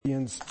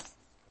Corinthians,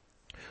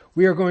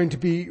 we are going to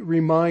be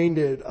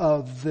reminded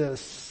of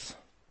this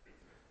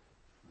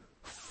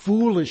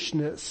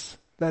foolishness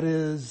that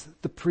is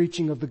the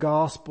preaching of the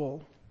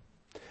gospel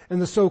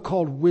and the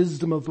so-called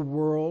wisdom of the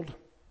world.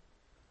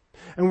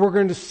 And we're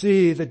going to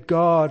see that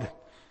God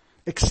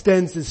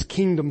extends His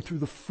kingdom through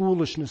the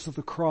foolishness of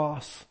the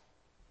cross,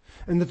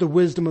 and that the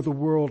wisdom of the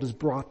world is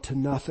brought to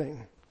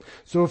nothing.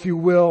 So if you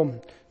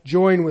will,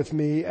 join with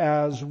me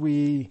as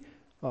we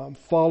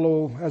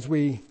as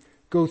we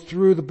go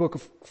through the book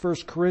of 1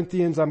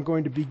 Corinthians. I'm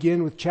going to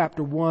begin with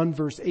chapter 1,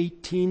 verse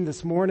 18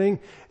 this morning,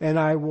 and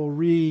I will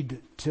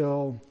read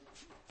till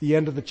the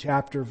end of the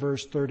chapter,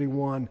 verse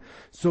 31.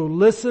 So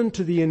listen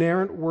to the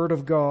inerrant word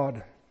of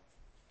God.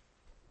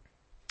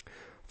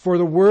 For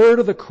the word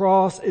of the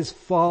cross is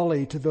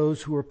folly to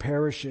those who are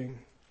perishing,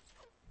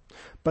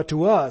 but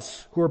to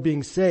us who are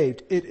being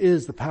saved, it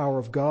is the power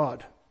of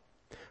God.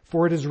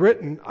 For it is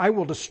written, I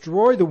will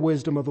destroy the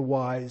wisdom of the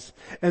wise,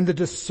 and the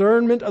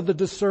discernment of the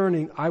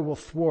discerning I will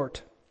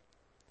thwart.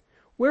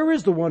 Where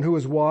is the one who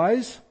is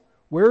wise?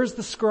 Where is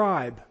the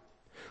scribe?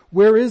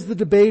 Where is the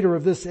debater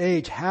of this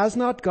age? Has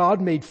not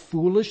God made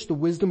foolish the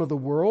wisdom of the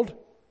world?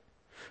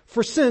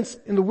 For since,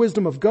 in the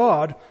wisdom of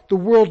God, the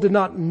world did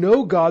not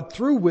know God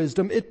through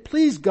wisdom, it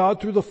pleased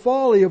God through the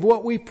folly of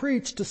what we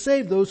preach to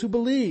save those who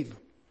believe.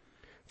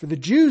 For the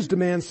Jews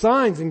demand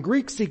signs and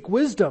Greeks seek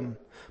wisdom,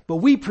 but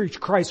we preach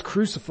Christ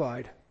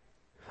crucified,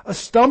 a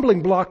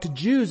stumbling block to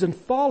Jews and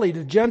folly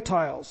to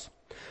Gentiles.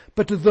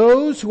 But to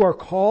those who are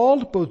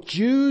called, both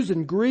Jews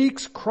and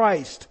Greeks,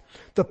 Christ,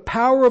 the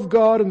power of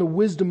God and the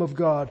wisdom of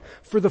God.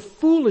 For the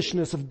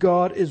foolishness of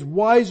God is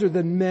wiser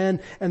than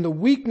men, and the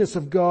weakness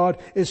of God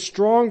is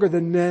stronger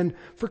than men.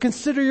 For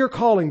consider your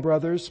calling,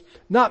 brothers.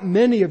 Not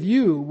many of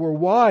you were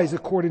wise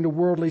according to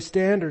worldly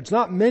standards.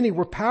 Not many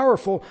were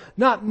powerful.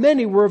 Not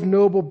many were of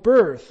noble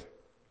birth.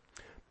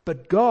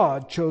 But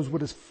God chose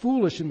what is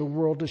foolish in the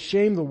world to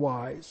shame the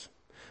wise.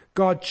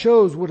 God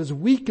chose what is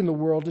weak in the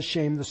world to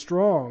shame the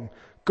strong.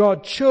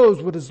 God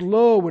chose what is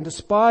low and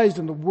despised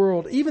in the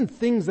world, even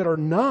things that are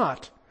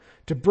not,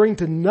 to bring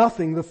to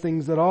nothing the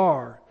things that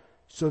are,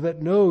 so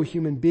that no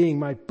human being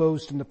might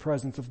boast in the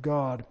presence of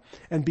God.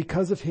 And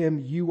because of Him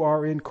you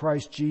are in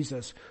Christ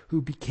Jesus,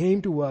 who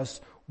became to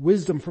us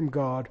wisdom from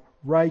God,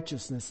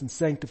 righteousness and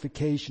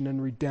sanctification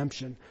and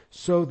redemption,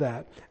 so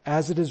that,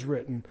 as it is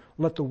written,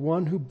 let the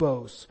one who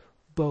boasts,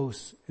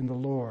 boast in the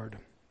Lord.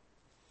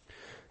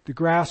 The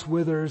grass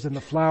withers and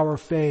the flower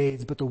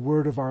fades, but the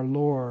word of our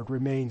Lord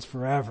remains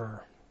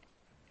forever.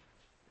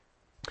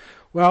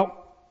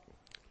 Well,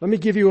 let me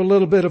give you a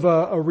little bit of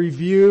a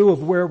review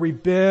of where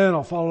we've been.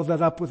 I'll follow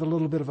that up with a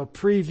little bit of a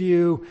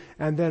preview,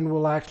 and then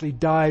we'll actually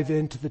dive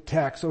into the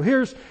text. So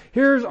here's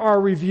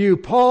our review.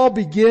 Paul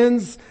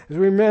begins, as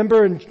we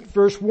remember in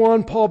verse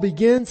 1, Paul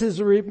begins his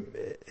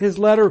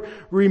letter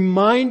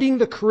reminding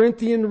the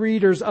Corinthian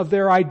readers of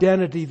their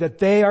identity, that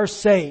they are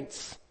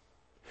saints.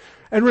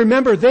 And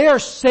remember, they are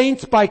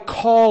saints by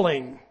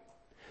calling.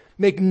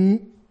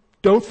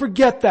 Don't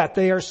forget that.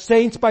 They are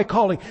saints by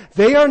calling.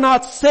 They are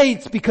not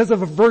saints because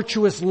of a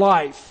virtuous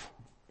life.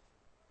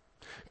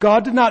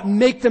 God did not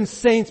make them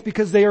saints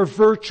because they are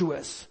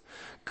virtuous.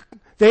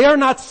 They are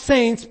not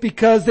saints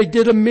because they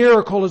did a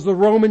miracle, as the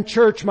Roman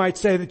Church might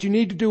say, that you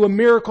need to do a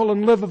miracle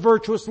and live a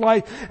virtuous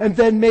life, and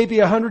then maybe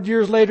 100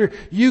 years later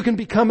you can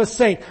become a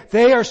saint.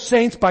 They are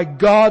saints by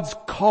God's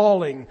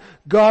calling.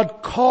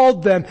 God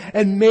called them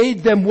and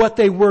made them what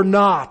they were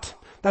not.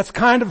 That's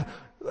kind of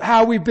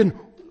how we've been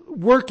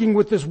working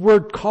with this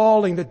word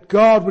calling, that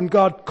God, when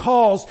God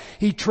calls,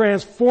 He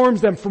transforms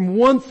them from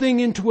one thing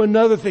into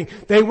another thing.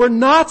 They were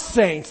not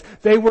saints.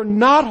 They were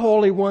not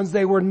holy ones.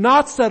 They were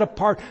not set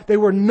apart. They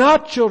were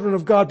not children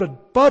of God,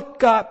 but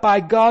God, by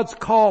God's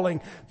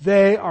calling,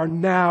 they are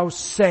now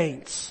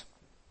saints.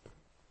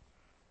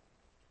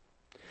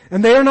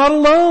 And they are not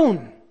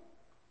alone.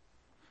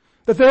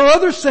 That there are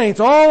other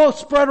saints all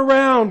spread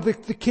around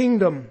the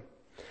kingdom.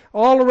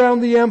 All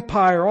around the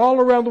empire, all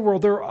around the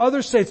world. There are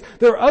other saints.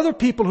 There are other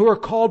people who are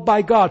called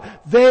by God.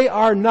 They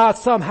are not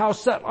somehow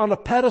set on a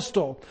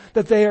pedestal,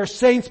 that they are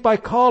saints by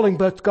calling,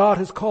 but God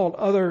has called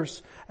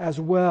others as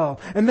well.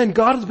 And then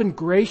God has been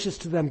gracious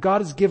to them. God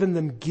has given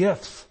them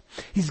gifts.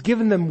 He's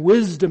given them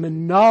wisdom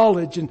and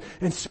knowledge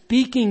and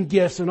speaking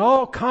gifts and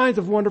all kinds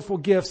of wonderful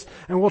gifts.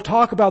 And we'll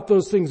talk about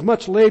those things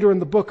much later in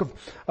the book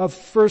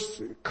of 1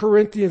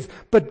 Corinthians.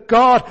 But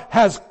God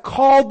has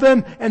called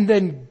them and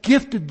then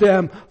gifted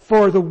them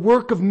for the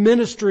work of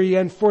ministry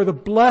and for the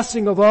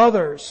blessing of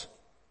others.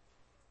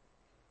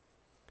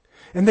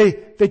 And they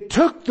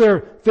took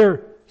their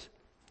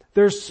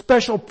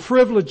special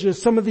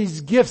privileges, some of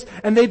these gifts,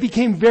 and they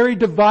became very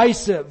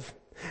divisive.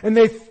 And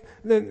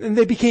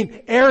they became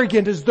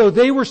arrogant, as though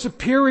they were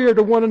superior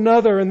to one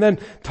another. And then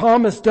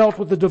Thomas dealt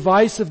with the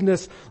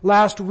divisiveness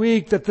last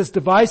week, that this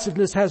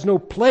divisiveness has no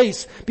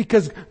place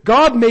because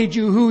God made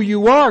you who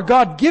you are.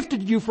 God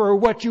gifted you for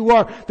what you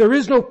are. There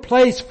is no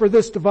place for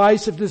this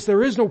divisiveness.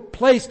 There is no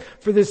place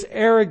for this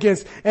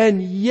arrogance.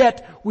 And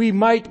yet we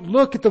might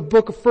look at the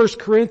book of 1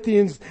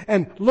 Corinthians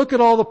and look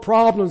at all the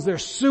problems. They're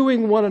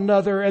suing one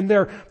another and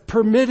they're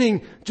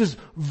permitting just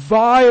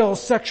vile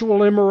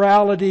sexual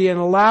immorality and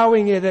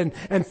allowing it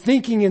and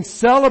thinking and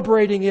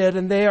celebrating it.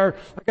 And they are,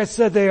 like I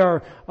said,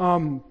 there's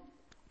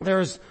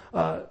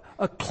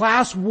a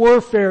class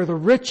warfare, the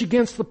rich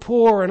against the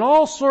poor, and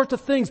all sorts of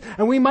things.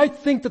 And we might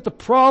think that the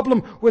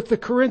problem with the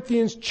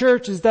Corinthians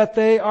church is that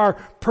they are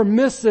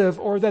permissive,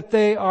 or that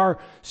they are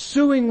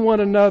suing one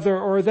another,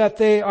 or that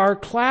they are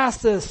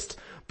classist.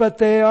 But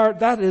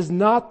that is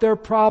not their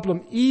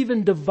problem.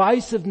 Even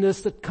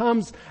divisiveness that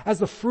comes as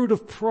the fruit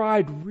of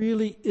pride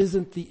really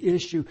isn't the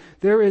issue.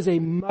 There is a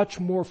much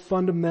more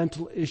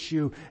fundamental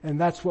issue,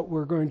 and that's what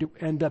we're going to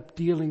end up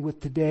dealing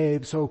with today.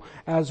 So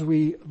as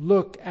we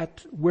look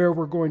at where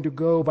we're going to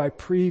go by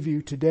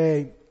preview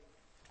today,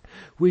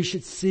 we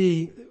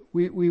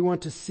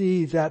want to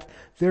see that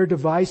their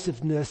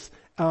divisiveness,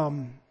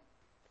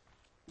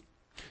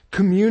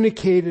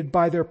 communicated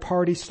by their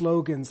party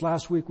slogans.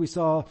 Last week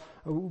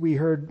we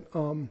heard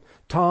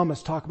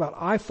Thomas talk about,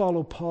 I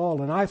follow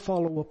Paul, and I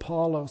follow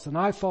Apollos, and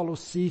I follow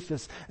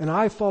Cephas, and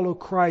I follow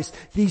Christ.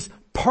 These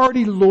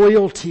party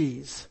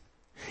loyalties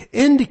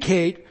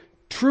indicate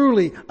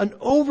truly an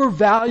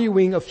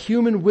overvaluing of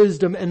human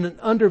wisdom and an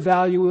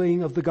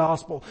undervaluing of the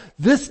gospel.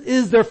 This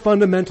is their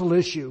fundamental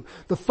issue.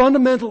 The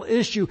fundamental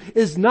issue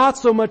is not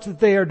so much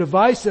that they are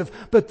divisive,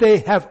 but they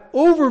have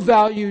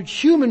overvalued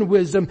human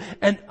wisdom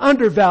and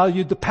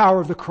undervalued the power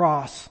of the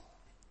cross.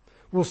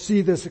 We'll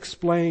see this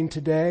explained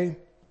today.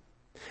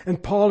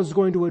 And Paul is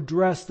going to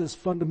address this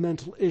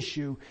fundamental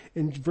issue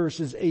in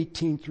verses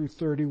 18 through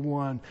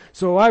 31.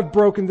 So I've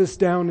broken this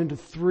down into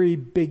three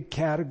big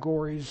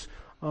categories,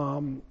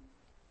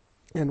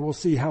 and we'll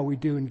see how we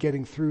do in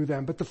getting through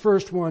them. But the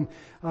first one,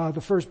 the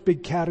first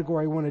big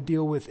category I want to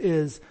deal with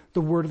is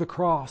the word of the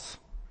cross.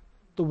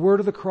 The word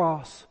of the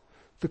cross.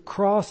 The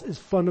cross is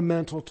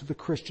fundamental to the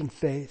Christian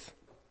faith.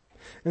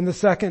 And the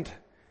second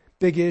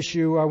big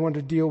issue I want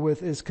to deal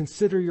with is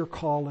consider your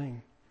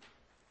calling.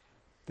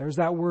 There's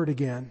that word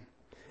again.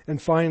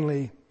 And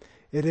finally,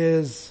 it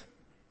is,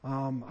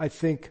 I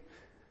think,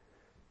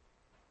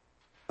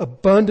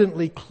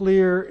 abundantly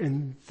clear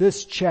in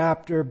this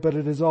chapter, but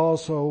it is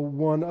also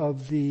one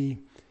of the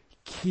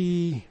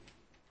key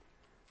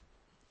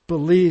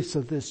beliefs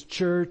of this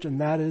church, and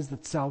that is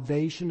that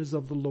salvation is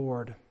of the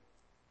Lord.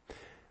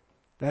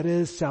 That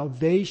is,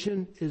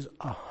 salvation is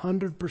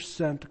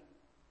 100%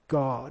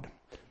 God.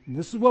 And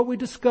this is what we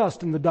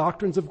discussed in the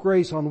Doctrines of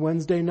Grace on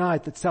Wednesday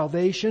night, that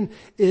salvation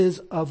is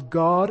of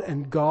God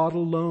and God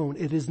alone.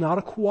 It is not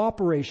a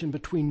cooperation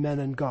between men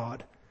and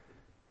God.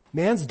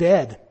 Man's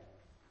dead.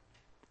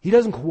 He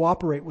doesn't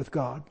cooperate with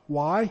God.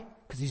 Why?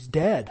 Because he's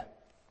dead.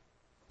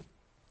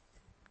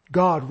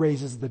 God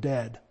raises the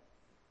dead.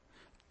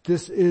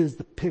 This is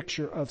the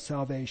picture of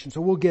salvation. So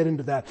we'll get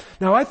into that.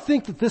 Now I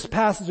think that this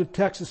passage of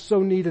text is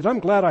so needed. I'm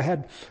glad I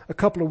had a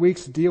couple of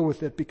weeks to deal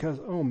with it, because,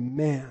 oh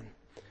man,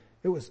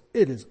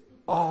 it is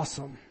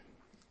awesome.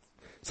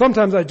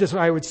 Sometimes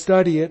I would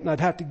study it and I'd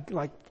have to,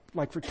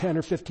 like for 10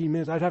 or 15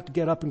 minutes, I'd have to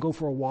get up and go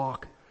for a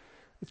walk.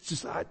 It's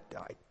just, I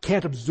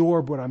can't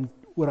absorb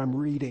what I'm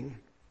reading.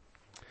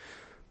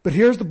 But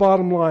here's the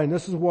bottom line.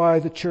 This is why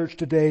the church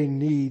today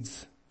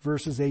needs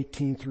verses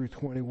 18 through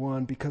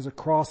 21, because a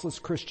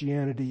crossless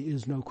Christianity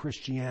is no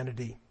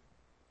Christianity.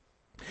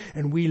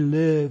 And we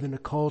live in a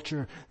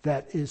culture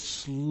that is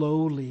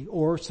slowly,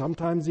 or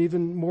sometimes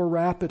even more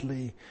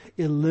rapidly,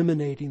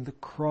 eliminating the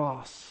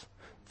cross,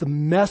 the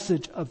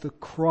message of the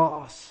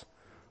cross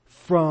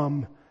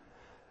from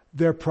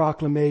their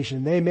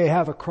proclamation. They may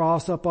have a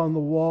cross up on the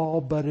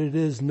wall, but it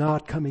is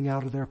not coming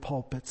out of their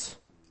pulpits.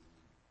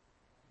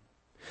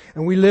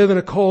 And we live in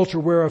a culture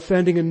where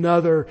offending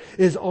another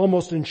is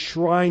almost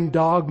enshrined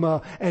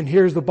dogma, and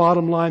here's the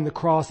bottom line, the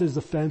cross is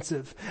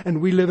offensive.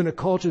 And we live in a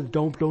culture that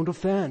don't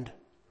offend.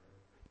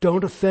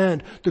 Don't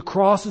offend. The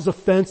cross is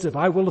offensive.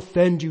 I will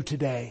offend you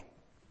today.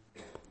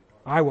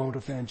 I won't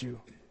offend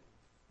you.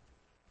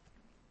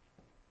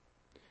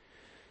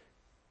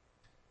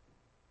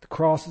 The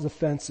cross is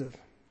offensive,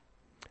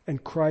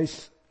 and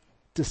Christ's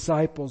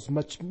disciples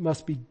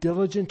must be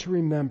diligent to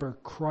remember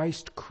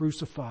Christ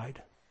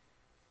crucified.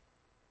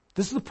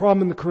 This is the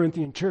problem in the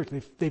Corinthian church.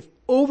 They've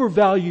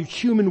overvalued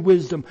human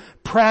wisdom,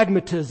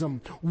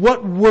 pragmatism,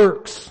 what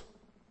works.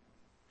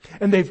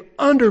 And they've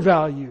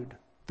undervalued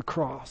the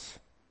cross.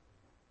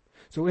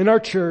 So in our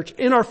church,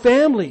 in our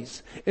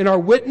families, in our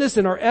witness,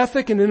 in our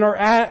ethic, and in our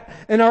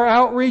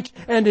outreach,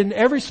 and in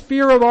every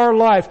sphere of our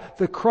life,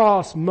 the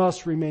cross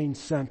must remain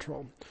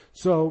central.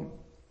 So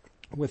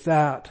with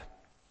that,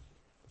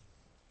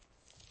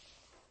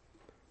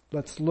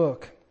 let's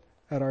look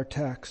at our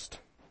text.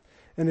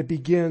 And it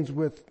begins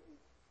with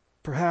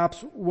perhaps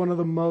one of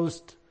the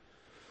most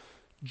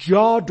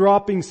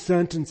jaw-dropping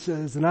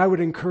sentences, and I would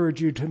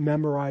encourage you to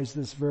memorize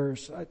this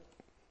verse.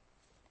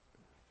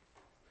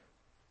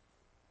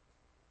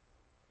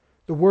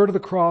 The word of the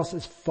cross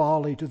is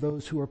folly to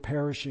those who are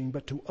perishing,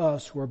 but to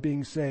us who are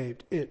being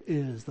saved, it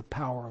is the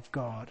power of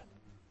God.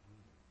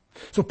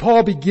 So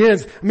Paul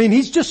begins,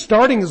 he's just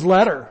starting his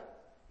letter.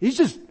 He's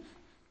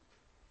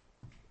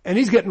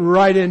getting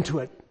right into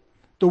it.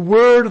 The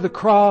word of the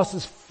cross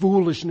is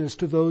foolishness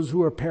to those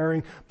who are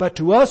perishing, but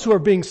to us who are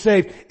being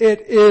saved, it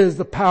is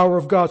the power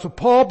of God. So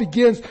Paul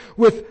begins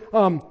with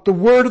the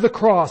word of the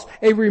cross,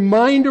 a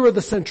reminder of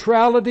the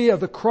centrality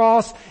of the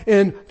cross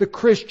in the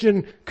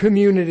Christian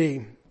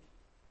community.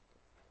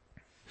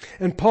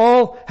 And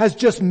Paul has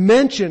just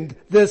mentioned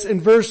this in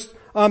verse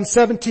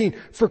 17.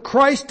 For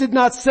Christ did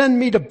not send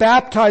me to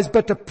baptize,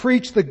 but to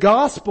preach the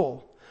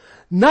gospel,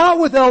 not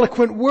with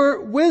eloquent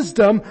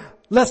wisdom,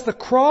 lest the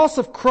cross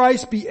of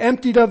Christ be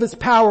emptied of its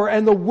power.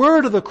 And the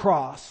word of the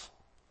cross,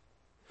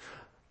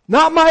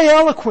 not my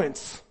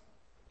eloquence,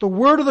 the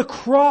word of the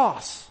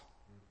cross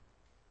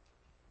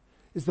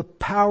is the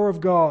power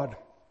of God.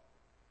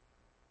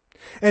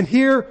 And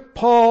here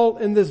Paul,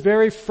 in this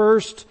very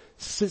first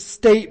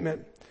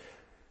statement,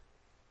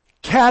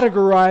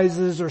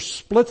 categorizes or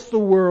splits the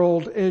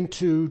world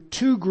into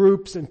two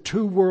groups and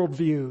two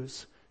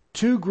worldviews.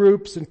 Two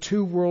groups and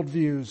two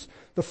worldviews.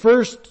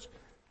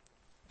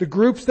 The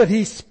groups that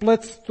he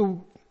splits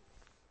the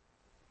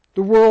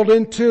world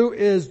into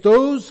is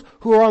those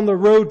who are on the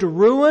road to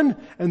ruin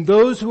and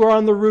those who are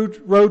on the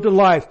road to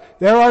life.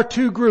 There are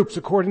two groups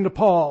according to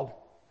Paul.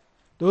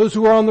 Those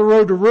who are on the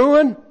road to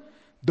ruin,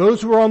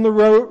 those who are on the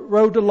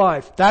road to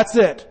life. That's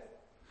it.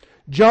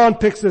 John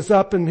picks this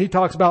up and he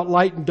talks about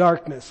light and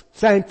darkness.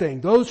 Same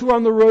thing. Those who are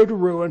on the road to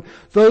ruin,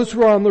 those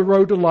who are on the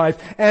road to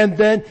life. And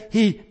then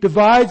he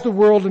divides the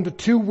world into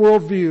two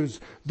worldviews.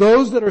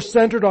 Those that are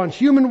centered on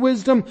human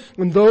wisdom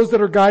and those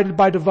that are guided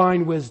by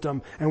divine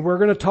wisdom. And we're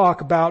going to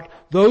talk about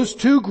those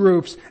two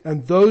groups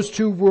and those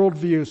two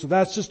worldviews. So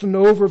that's just an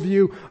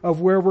overview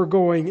of where we're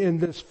going in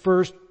this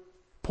first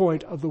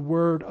point of the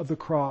word of the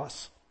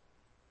cross.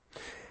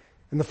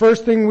 And the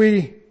first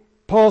thing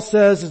Paul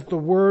says is the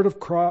word of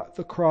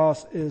the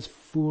cross is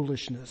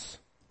foolishness.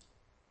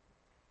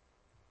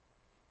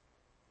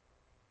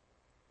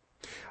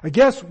 I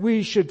guess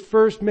we should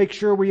first make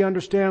sure we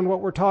understand what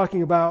we're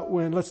talking about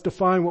let's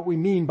define what we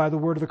mean by the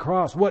word of the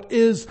cross. What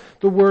is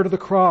the word of the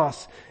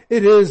cross?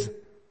 It is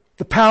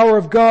the power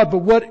of God, but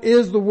what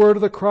is the word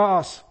of the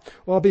cross?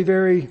 Well, I'll be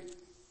very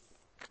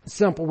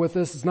simple with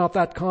this. It's not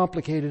that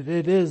complicated.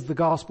 It is the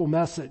gospel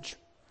message.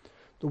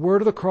 The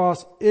word of the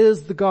cross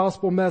is the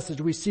gospel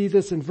message. We see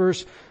this in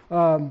first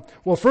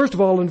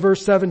of all in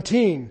verse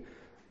 17.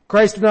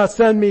 Christ did not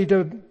send me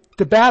to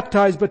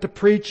baptize, but to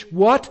preach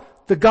what?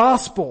 The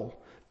gospel.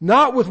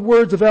 Not with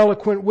words of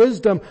eloquent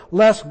wisdom,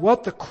 lest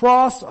what? The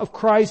cross of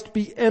Christ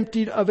be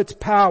emptied of its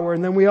power.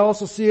 And then we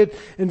also see it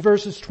in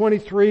verses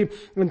 23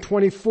 and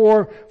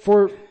 24.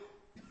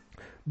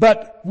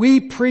 But we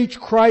preach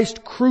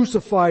Christ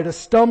crucified, a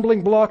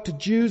stumbling block to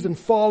Jews and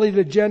folly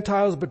to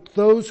Gentiles, but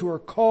those who are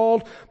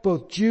called,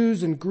 both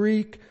Jews and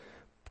Greek,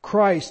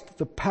 Christ,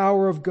 the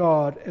power of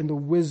God and the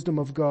wisdom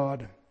of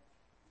God.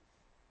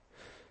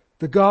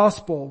 The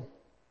gospel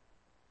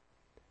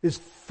is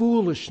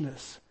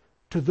foolishness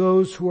to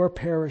those who are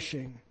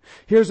perishing.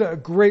 Here's a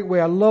great way.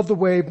 I love the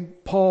way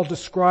Paul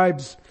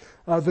describes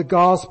the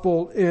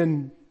gospel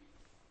in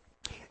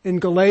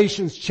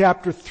Galatians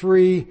chapter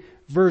 3,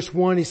 verse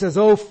 1. He says,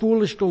 "O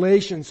foolish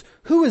Galatians,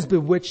 who has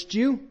bewitched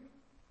you?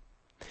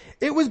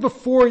 It was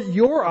before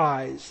your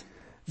eyes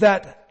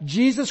that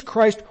Jesus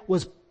Christ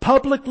was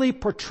publicly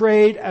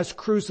portrayed as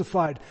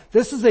crucified."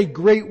 This is a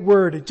great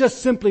word. It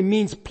just simply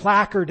means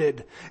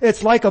placarded.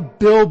 It's like a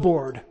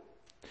billboard.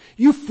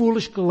 You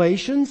foolish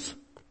Galatians,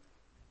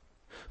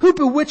 who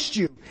bewitched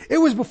you? It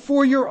was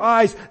before your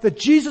eyes that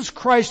Jesus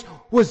Christ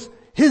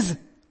his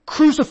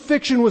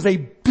crucifixion was a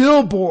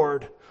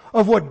billboard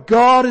of what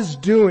God is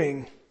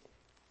doing.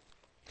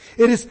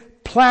 It is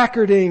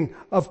placarding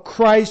of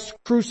Christ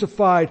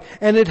crucified,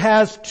 and it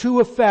has two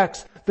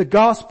effects. The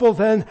gospel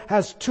then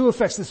has two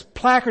effects. This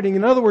placarding,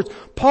 in other words,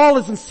 Paul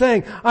isn't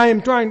saying, I am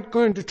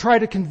going to try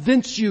to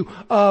convince you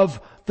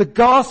of the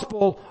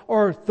gospel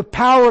or the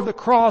power of the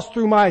cross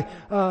through my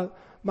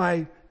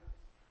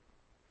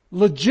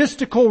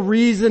logistical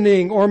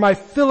reasoning or my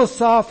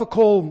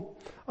philosophical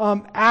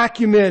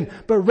acumen,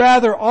 but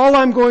rather all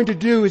I'm going to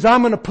do is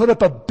I'm going to put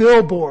up a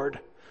billboard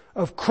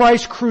of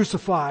Christ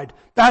crucified.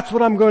 That's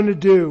what I'm going to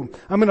do.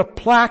 I'm going to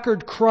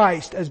placard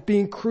Christ as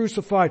being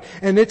crucified.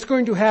 And it's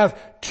going to have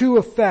two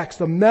effects.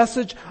 The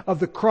message of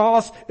the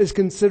cross is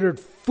considered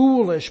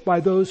foolish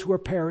by those who are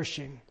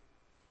perishing.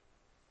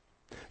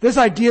 This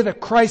idea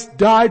that Christ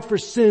died for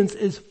sins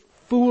is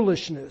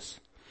foolishness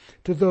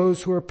to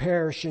those who are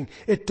perishing.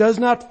 It does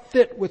not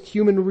fit with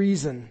human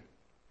reason.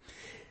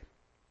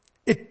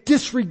 It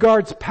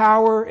disregards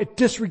power, it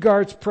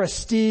disregards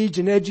prestige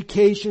and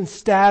education,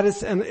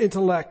 status and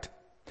intellect.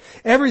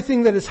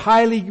 Everything that is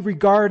highly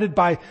regarded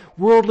by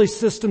worldly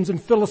systems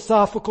and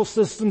philosophical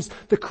systems,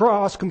 the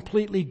cross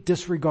completely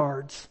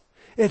disregards.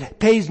 It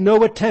pays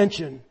no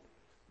attention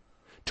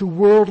to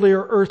worldly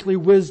or earthly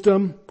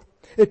wisdom.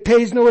 It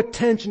pays no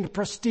attention to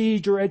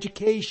prestige or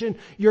education,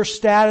 your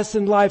status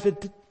in life.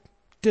 It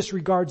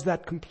disregards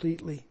that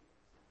completely.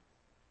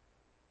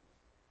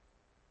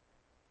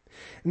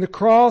 And the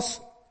cross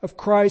of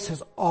Christ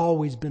has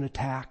always been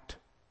attacked.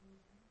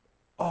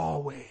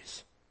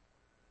 Always.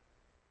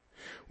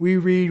 We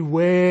read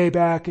way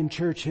back in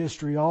church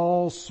history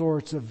all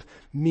sorts of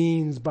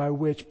means by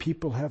which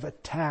people have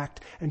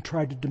attacked and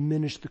tried to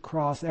diminish the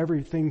cross.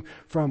 Everything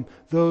from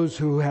those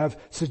who have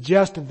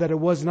suggested that it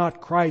was not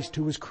Christ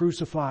who was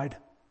crucified.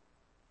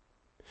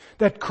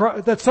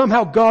 That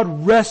somehow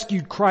God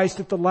rescued Christ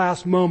at the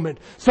last moment.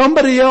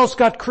 Somebody else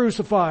got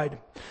crucified.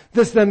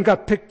 This then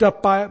got picked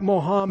up by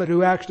Mohammed,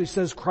 who actually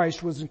says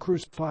Christ wasn't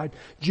crucified.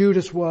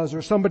 Judas was,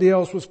 or somebody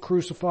else was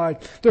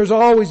crucified. There's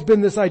always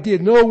been this idea,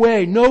 no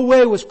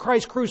way was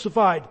Christ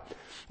crucified.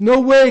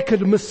 No way could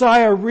the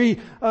Messiah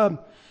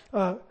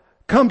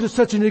come to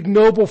such an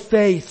ignoble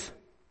fate.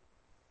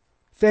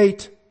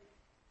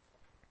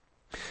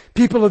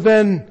 People have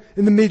then,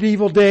 in the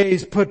medieval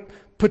days,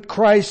 put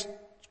Christ's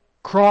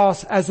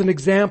cross as an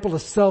example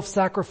of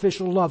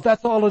self-sacrificial love.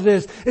 That's all it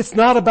is. It's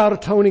not about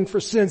atoning for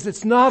sins.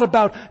 It's not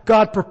about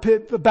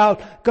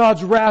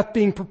God's wrath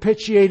being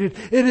propitiated.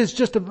 It is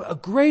just a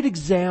great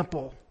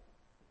example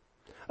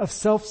of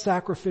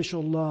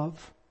self-sacrificial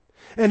love.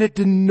 And it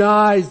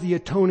denies the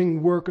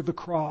atoning work of the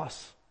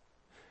cross.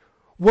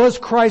 Was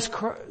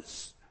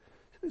Christ's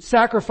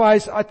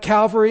sacrifice at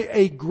Calvary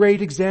a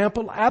great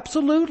example?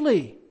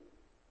 Absolutely.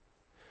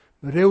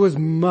 But it was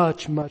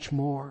much, much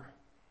more.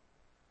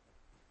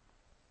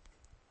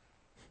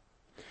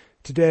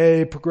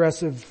 Today,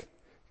 progressive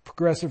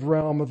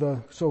realm of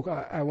the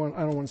I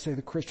don't want to say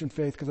the Christian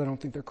faith because I don't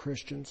think they're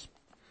Christians.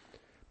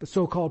 But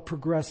so-called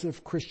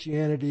progressive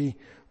Christianity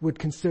would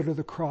consider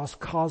the cross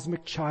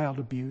cosmic child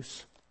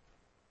abuse.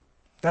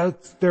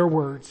 That's their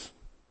words.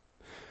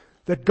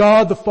 That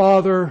God the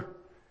Father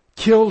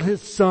killed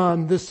His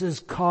Son. This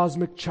is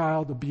cosmic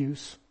child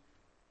abuse.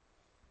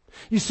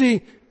 You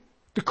see,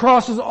 the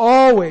cross has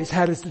always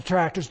had its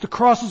detractors. The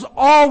cross has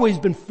always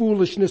been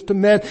foolishness to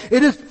men.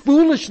 It is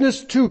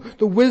foolishness to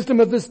the wisdom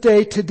of this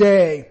day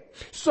today.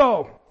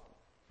 So,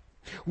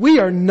 we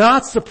are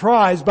not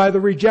surprised by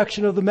the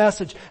rejection of the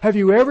message. Have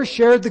you ever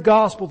shared the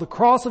gospel, the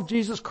cross of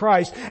Jesus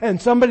Christ,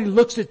 and somebody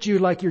looks at you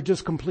like you're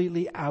just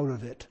completely out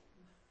of it?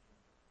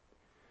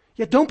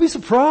 Yet don't be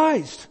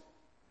surprised,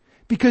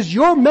 because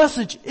your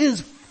message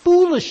is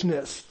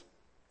foolishness.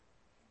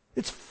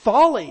 It's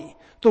folly.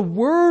 The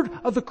word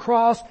of the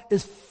cross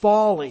is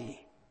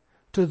folly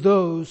to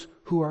those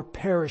who are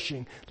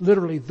perishing.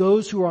 Literally,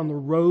 those who are on the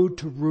road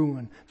to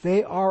ruin.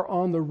 They are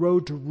on the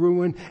road to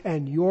ruin,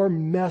 and your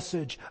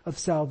message of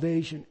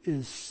salvation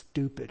is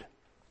stupid.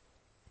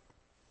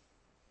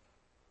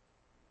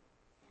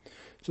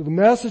 So the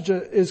message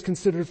is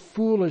considered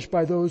foolish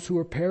by those who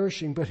are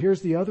perishing, but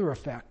here's the other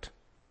effect.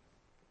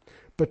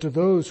 But to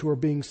those who are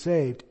being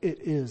saved, it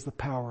is the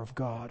power of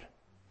God.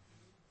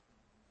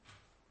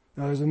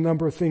 Now there's a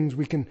number of things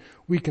we can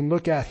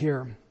look at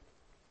here.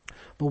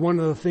 But one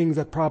of the things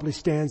that probably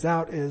stands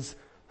out is,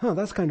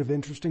 that's kind of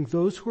interesting.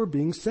 Those who are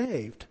being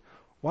saved.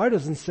 Why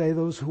doesn't it say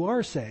those who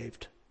are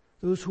saved?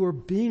 Those who are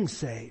being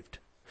saved.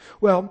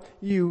 Well,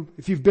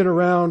 if you've been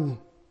around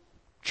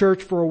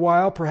church for a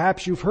while,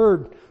 perhaps you've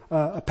heard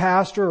a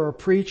pastor or a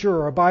preacher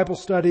or a Bible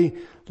study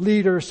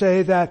leader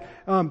say that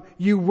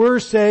you were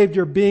saved,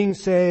 you're being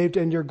saved,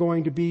 and you're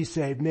going to be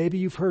saved. Maybe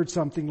you've heard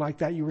something like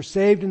that. You were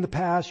saved in the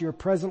past, you're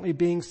presently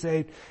being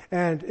saved,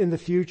 and in the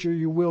future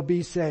you will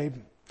be saved.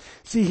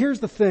 See,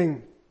 here's the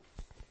thing.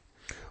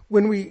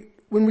 When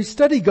we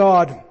study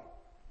God,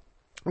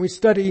 when we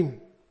study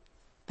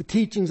the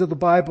teachings of the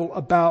Bible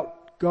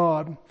about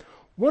God,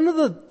 one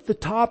of the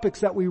topics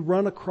that we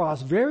run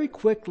across very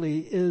quickly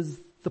is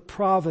the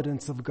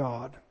providence of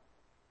God.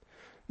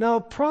 Now,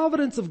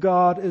 providence of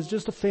God is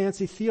just a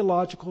fancy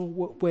theological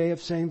way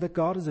of saying that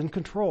God is in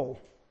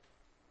control.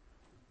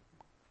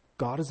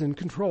 God is in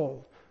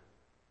control.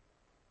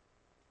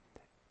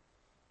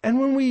 And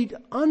when we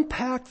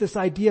unpack this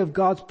idea of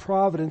God's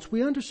providence,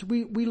 we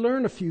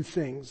learn a few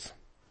things.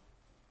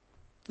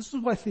 This is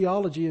why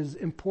theology is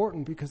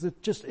important, because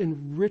it just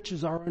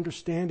enriches our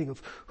understanding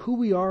of who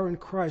we are in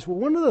Christ. Well,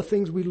 one of the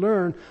things we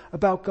learn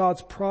about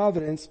God's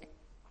providence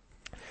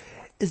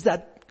is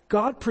that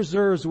God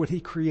preserves what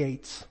He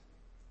creates.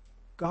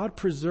 God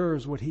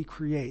preserves what He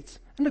creates.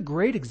 And a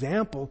great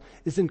example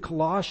is in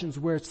Colossians,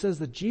 where it says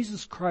that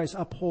Jesus Christ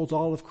upholds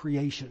all of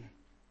creation.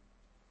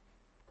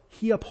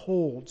 He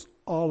upholds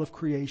all of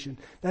creation.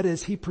 That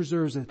is, He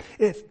preserves it.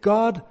 If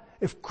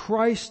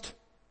Christ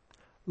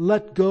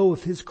let go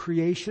of His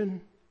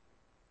creation,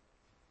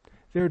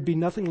 there would be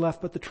nothing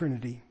left but the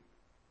Trinity.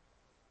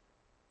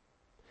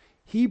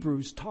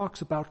 Hebrews talks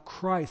about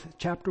Christ,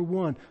 chapter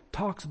 1,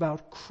 talks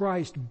about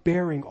Christ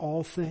bearing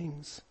all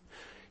things.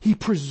 He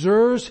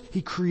preserves,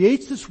 He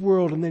creates this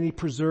world, and then He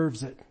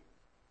preserves it.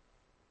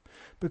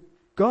 But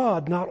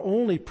God not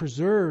only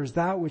preserves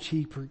that which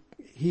He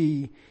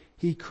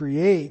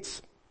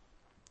creates,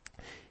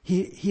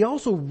 He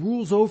also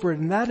rules over it,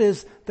 and that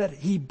is that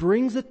He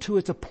brings it to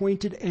its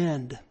appointed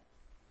end.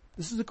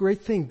 This is a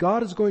great thing.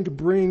 God is going to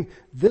bring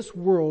this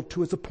world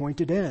to its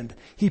appointed end.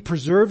 He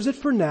preserves it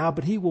for now,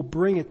 but He will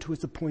bring it to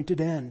its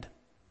appointed end.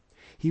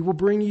 He will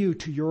bring you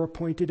to your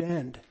appointed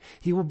end.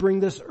 He will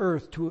bring this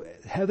earth to,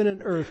 heaven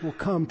and earth will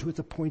come to its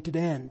appointed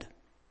end.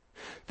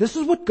 This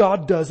is what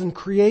God does in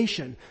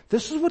creation.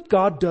 This is what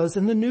God does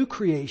in the new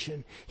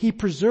creation. He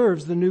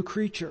preserves the new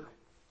creature.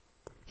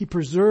 He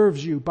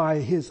preserves you by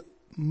His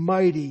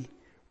mighty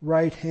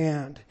right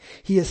hand.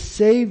 He has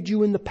saved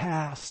you in the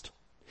past.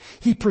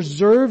 He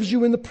preserves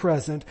you in the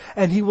present,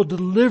 and He will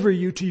deliver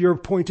you to your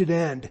appointed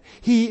end.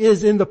 He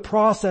is in the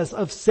process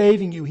of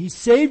saving you. He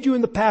saved you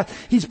in the past.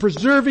 He's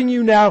preserving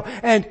you now,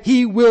 and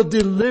He will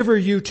deliver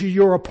you to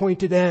your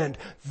appointed end.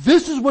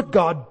 This is what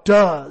God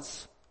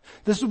does.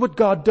 This is what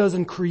God does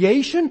in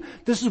creation.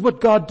 This is what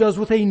God does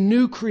with a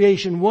new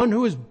creation, one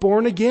who is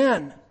born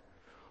again.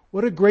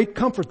 What a great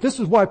comfort.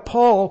 This is why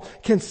Paul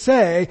can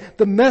say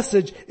the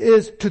message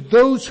is to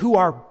those who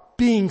are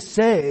being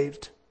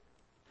saved.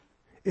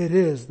 It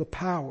is the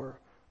power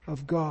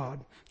of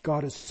God.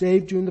 God has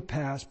saved you in the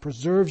past,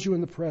 preserves you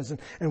in the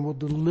present, and will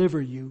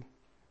deliver you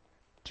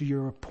to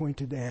your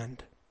appointed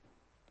end.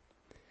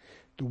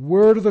 The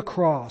word of the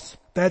cross,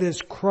 that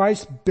is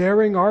Christ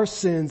bearing our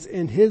sins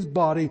in His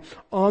body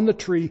on the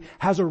tree,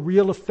 has a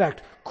real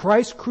effect.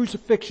 Christ's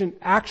crucifixion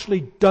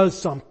actually does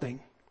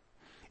something.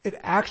 It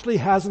actually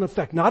has an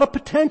effect, not a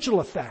potential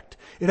effect.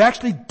 It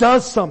actually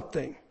does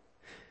something.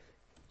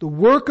 The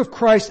work of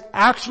Christ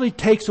actually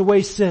takes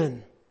away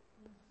sin.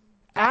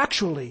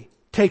 Actually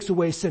takes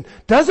away sin.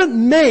 Doesn't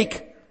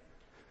make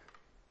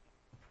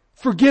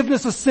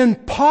forgiveness of sin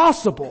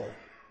possible.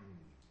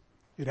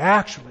 It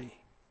actually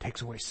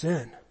takes away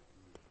sin.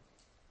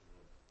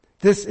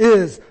 This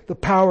is the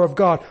power of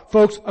God.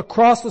 Folks, a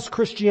crossless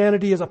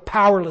Christianity is a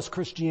powerless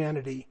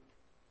Christianity.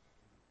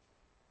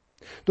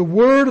 The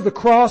word of the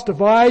cross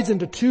divides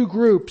into two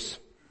groups.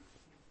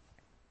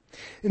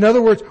 In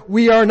other words,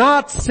 we are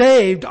not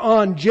saved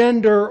on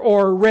gender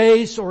or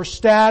race or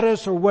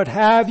status or what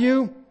have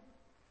you.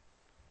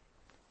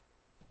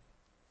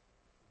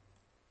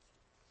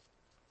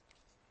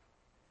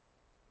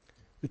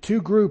 The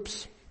two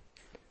groups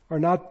are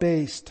not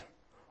based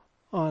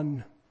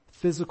on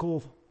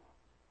physical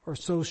or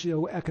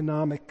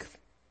socioeconomic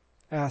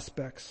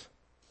aspects.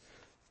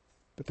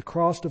 But the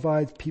cross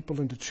divides people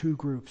into two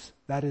groups.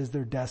 That is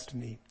their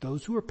destiny.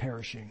 Those who are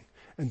perishing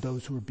and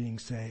those who are being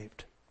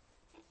saved.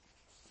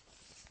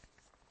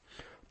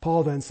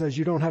 Paul then says,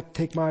 you don't have to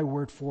take my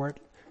word for it.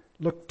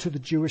 Look to the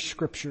Jewish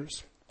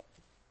scriptures.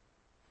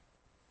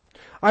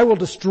 I will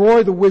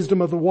destroy the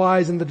wisdom of the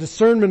wise, and the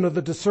discernment of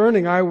the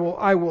discerning I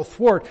will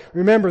thwart.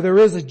 Remember, there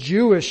is a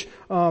Jewish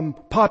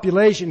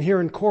population here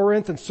in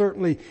Corinth, and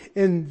certainly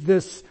in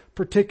this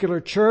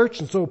particular church.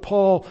 And so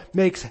Paul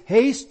makes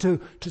haste to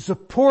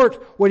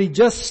support what he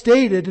just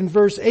stated in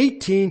verse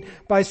 18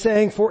 by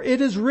saying, for it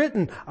is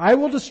written, I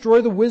will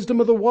destroy the wisdom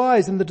of the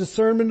wise and the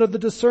discernment of the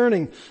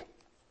discerning.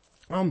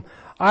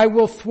 I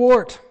will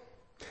thwart.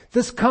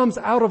 This comes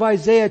out of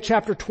Isaiah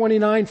chapter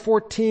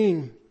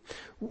 29:14.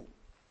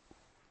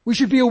 We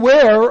should be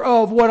aware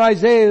of what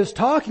Isaiah is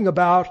talking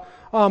about,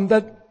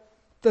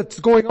 that's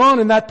going on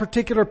in that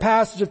particular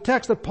passage of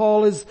text that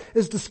Paul is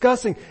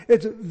discussing.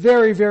 It's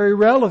very, very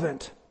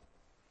relevant.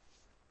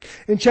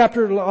 I'm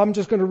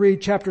just going to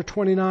read chapter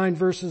 29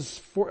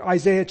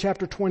 Isaiah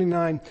chapter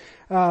 29,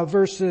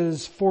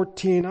 verses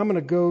 14. I'm going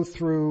to go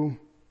through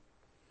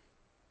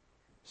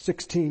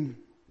 16.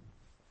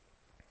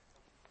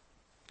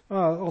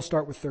 I'll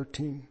start with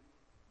 13.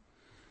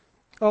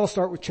 I'll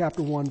start with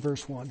chapter 1,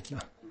 verse 1. No.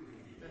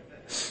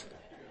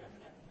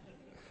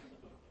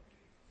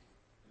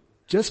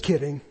 Just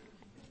kidding.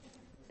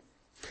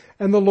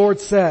 And the Lord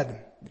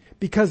said,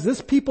 because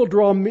this people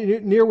draw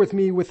near with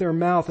me with their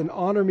mouth and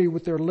honor me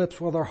with their lips,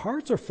 while their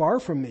hearts are far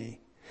from me,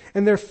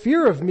 and their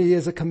fear of me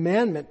is a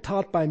commandment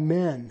taught by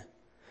men.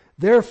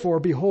 Therefore,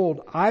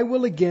 behold, I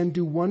will again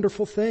do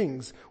wonderful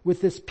things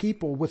with this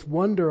people, with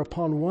wonder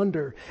upon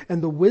wonder,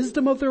 and the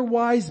wisdom of their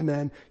wise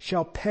men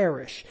shall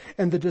perish,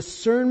 and the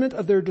discernment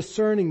of their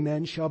discerning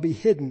men shall be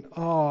hidden.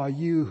 Ah,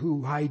 you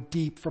who hide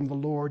deep from the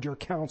Lord your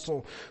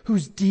counsel,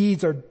 whose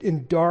deeds are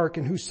in dark,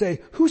 and who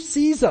say, who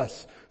sees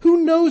us?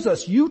 Who knows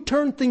us? You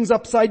turn things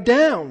upside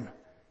down.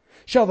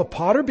 Shall the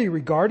potter be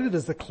regarded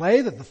as the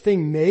clay, that the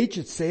thing made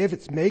should say of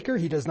its maker,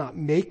 he does not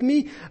make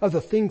me? Of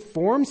the thing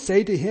formed,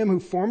 say to him who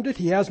formed it,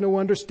 he has no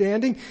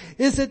understanding.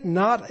 Is it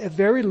not a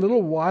very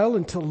little while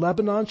until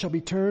Lebanon shall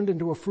be turned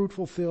into a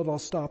fruitful field? I'll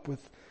stop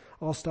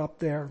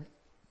there.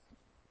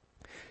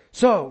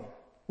 So,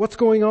 what's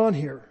going on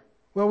here?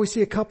 Well, we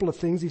see a couple of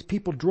things. These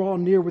people draw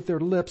near with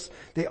their lips.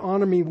 They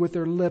honor me with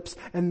their lips,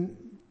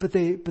 but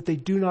they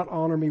do not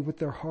honor me with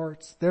their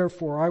hearts.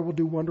 Therefore, I will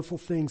do wonderful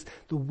things.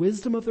 The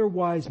wisdom of their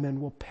wise men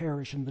will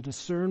perish, and the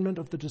discernment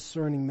of the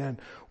discerning men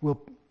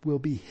will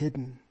be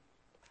hidden.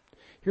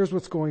 Here's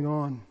what's going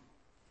on.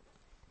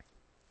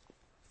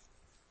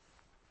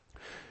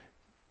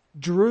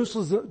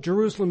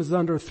 Jerusalem is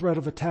under threat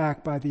of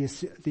attack by the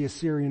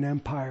Assyrian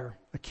Empire.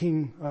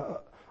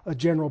 A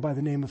general by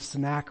the name of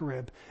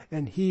Sennacherib,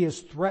 and he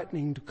is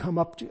threatening to come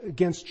up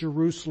against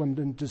Jerusalem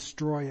and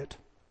destroy it.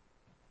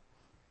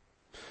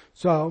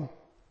 So,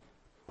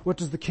 what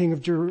does the king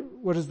of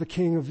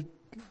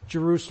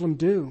Jerusalem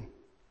do?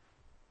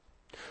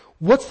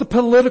 What's the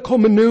political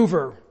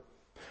maneuver?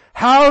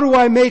 How do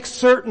I make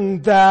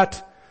certain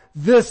that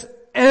this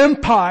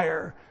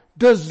empire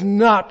does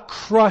not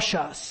crush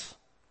us?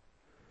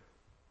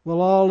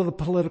 Well, all of the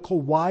political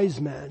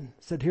wise men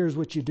said, here's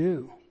what you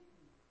do.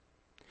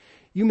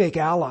 You make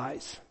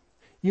allies.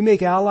 You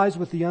make allies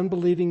with the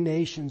unbelieving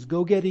nations.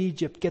 Go get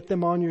Egypt. Get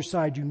them on your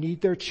side. You need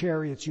their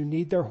chariots. You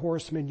need their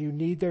horsemen. You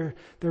need their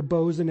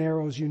bows and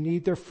arrows. You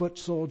need their foot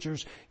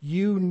soldiers.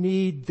 You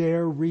need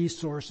their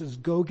resources.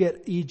 Go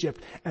get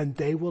Egypt and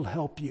they will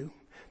help you.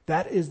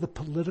 That is the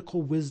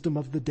political wisdom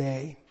of the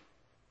day.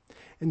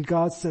 And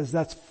God says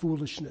that's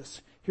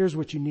foolishness. Here's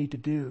what you need to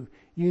do.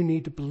 You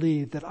need to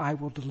believe that I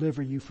will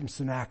deliver you from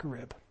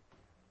Sennacherib.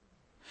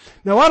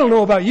 Now, I don't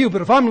know about you,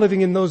 but if I'm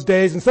living in those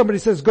days and somebody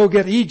says, go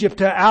get Egypt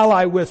to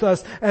ally with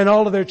us and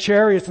all of their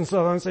chariots and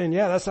stuff, I'm saying,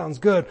 yeah, that sounds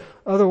good.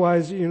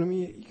 Otherwise, you're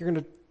going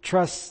to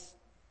trust,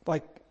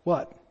 like,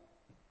 what?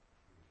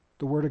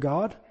 The Word of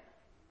God?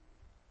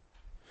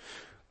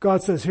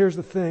 God says, here's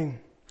the thing.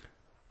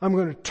 I'm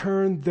going to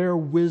turn their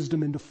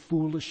wisdom into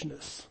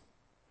foolishness.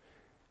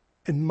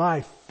 And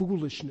my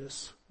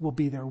foolishness will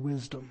be their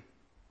wisdom.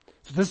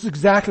 So this is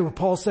exactly what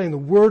Paul's saying. The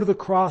word of the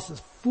cross is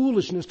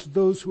foolishness to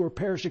those who are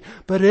perishing,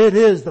 but it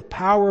is the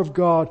power of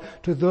God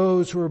to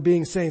those who are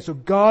being saved. So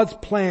God's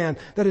plan,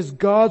 that is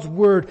God's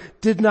word,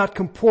 did not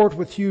comport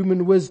with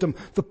human wisdom.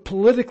 The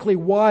politically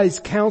wise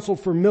counseled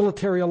for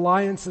military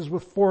alliances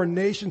with foreign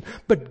nations,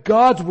 but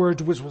God's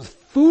word, which was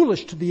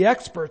foolish to the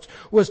experts,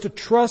 was to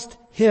trust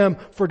Him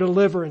for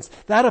deliverance.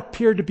 That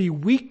appeared to be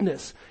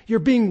weakness. You're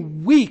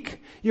being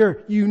weak.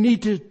 You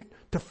need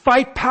to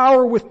fight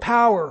power with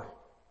power.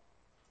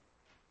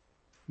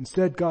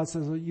 Instead, God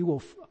says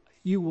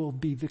you will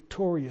be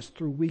victorious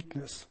through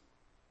weakness.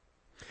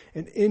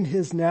 And in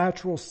His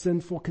natural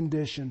sinful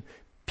condition,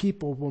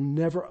 people will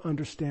never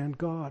understand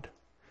God.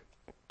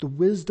 The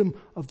wisdom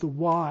of the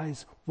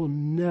wise will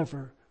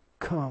never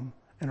come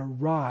and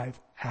arrive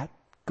at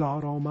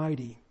God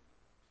Almighty.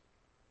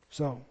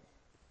 So,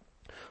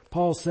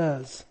 Paul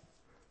says,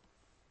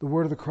 the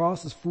word of the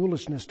cross is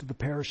foolishness to the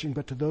perishing,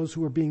 but to those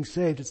who are being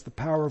saved, it's the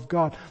power of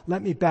God.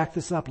 Let me back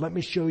this up. Let me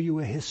show you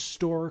a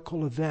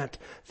historical event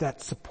that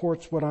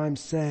supports what I'm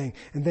saying.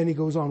 And then he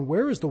goes on,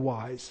 where is the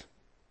wise?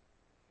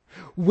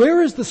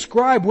 Where is the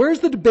scribe? Where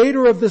is the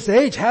debater of this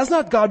age? Has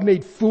not God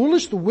made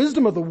foolish the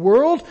wisdom of the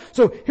world?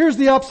 So here's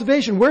the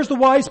observation. Where's the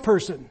wise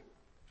person?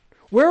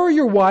 Where are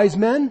your wise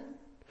men?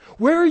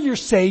 Where are your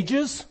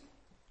sages?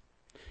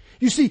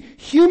 You see,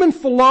 human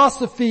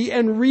philosophy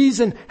and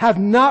reason have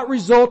not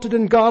resulted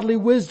in godly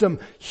wisdom.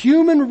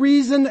 Human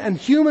reason and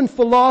human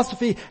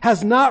philosophy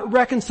has not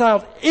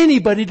reconciled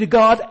anybody to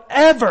God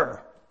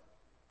ever.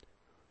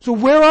 So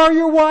where are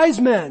your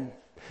wise men?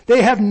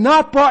 They have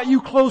not brought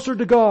you closer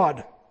to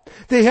God.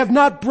 They have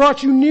not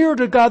brought you nearer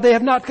to God. They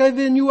have not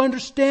given you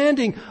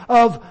understanding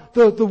of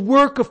the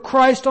work of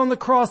Christ on the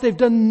cross. They've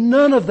done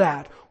none of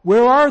that.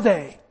 Where are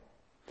they?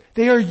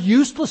 They are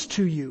useless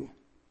to you.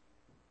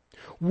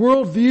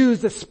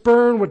 Worldviews that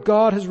spurn what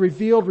God has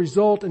revealed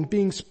result in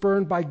being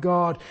spurned by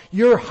God.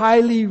 Your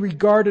highly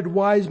regarded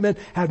wise men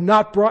have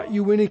not brought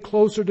you any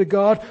closer to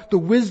God. The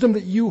wisdom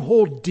that you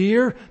hold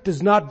dear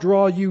does not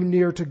draw you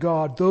near to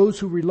God. Those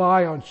who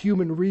rely on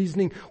human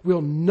reasoning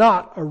will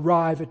not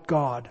arrive at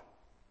God.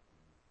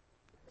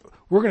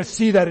 We're going to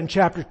see that in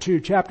chapter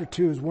 2. Chapter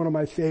 2 is one of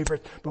my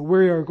favorites, but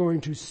we are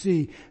going to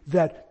see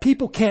that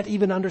people can't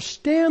even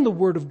understand the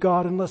Word of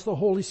God unless the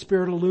Holy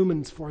Spirit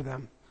illumines for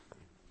them.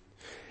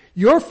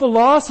 Your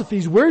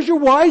philosophies, where's your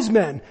wise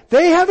men?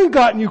 They haven't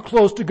gotten you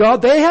close to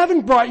God. They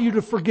haven't brought you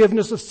to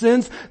forgiveness of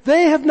sins.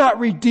 They have not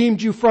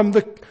redeemed you from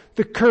the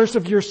curse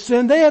of your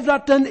sin. They have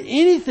not done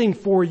anything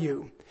for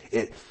you.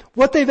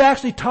 What they've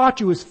actually taught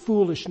you is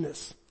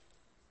foolishness.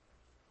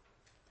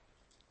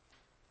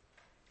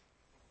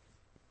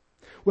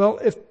 Well,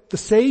 if the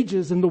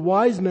sages and the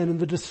wise men and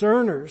the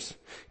discerners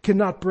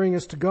cannot bring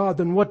us to God,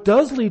 then what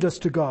does lead us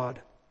to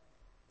God?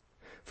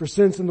 For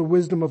since in the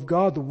wisdom of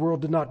God, the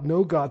world did not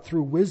know God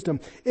through wisdom,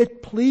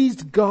 it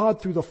pleased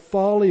God through the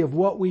folly of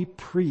what we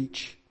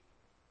preach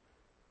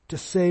to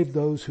save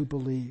those who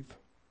believe.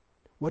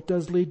 What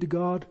does lead to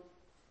God?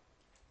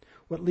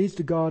 What leads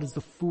to God is the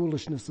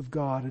foolishness of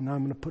God, and I'm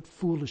going to put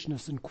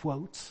foolishness in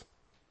quotes.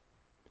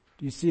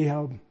 Do you see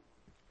how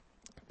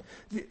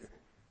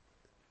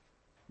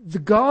the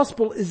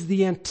gospel is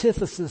the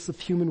antithesis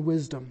of human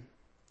wisdom?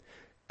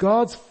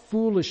 God's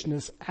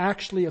foolishness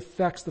actually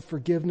affects the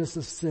forgiveness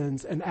of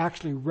sins and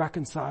actually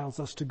reconciles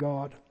us to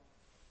God.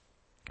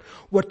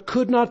 What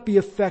could not be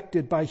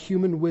affected by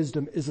human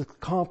wisdom is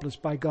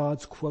accomplished by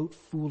God's, quote,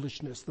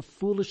 foolishness. The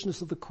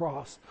foolishness of the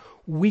cross.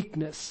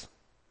 Weakness.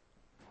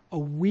 A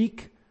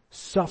weak,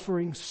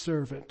 suffering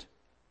servant.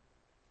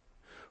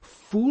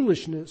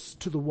 Foolishness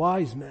to the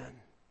wise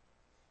men.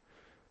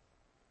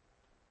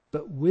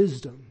 But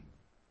wisdom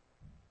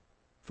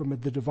from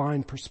the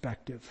divine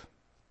perspective.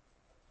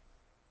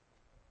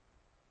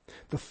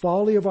 The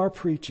folly of our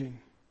preaching.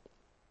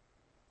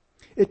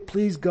 It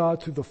pleased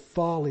God through the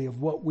folly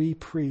of what we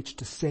preach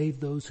to save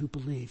those who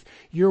believe.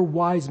 Your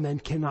wise men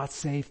cannot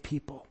save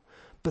people,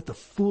 But the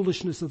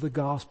foolishness of the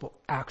gospel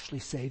actually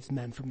saves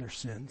men from their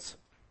sins.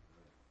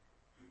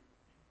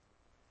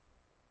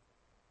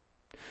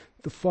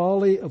 The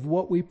folly of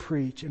what we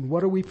preach. And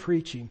what are we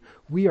preaching?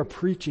 We are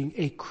preaching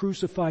a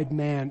crucified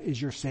man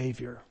is your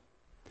Savior.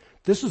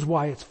 This is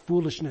why it's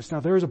foolishness. Now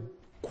there is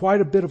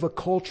quite a bit of a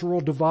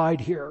cultural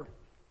divide here.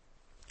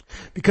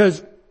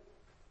 Because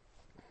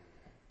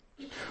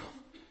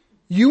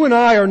you and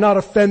I are not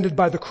offended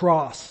by the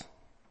cross.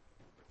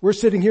 We're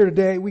sitting here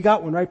today, we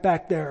got one right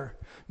back there.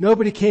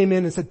 Nobody came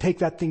in and said, take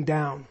that thing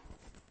down.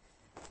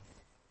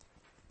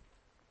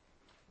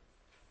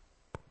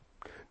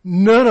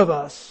 None of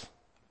us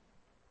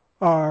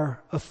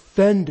are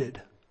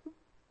offended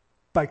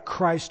by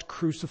Christ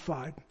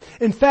crucified.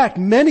 In fact,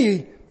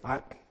 many,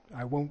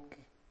 I won't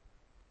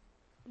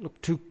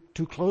look too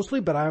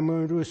closely, but I'm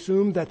going to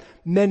assume that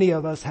many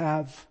of us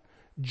have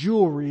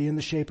jewelry in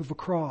the shape of a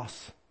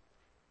cross.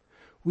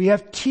 We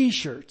have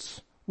t-shirts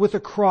with a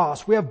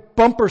cross. We have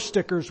bumper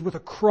stickers with a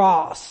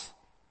cross.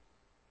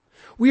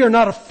 We are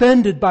not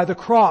offended by the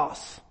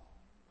cross.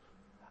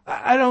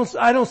 I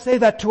don't say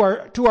that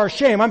to our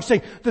shame. I'm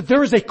saying that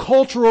there is a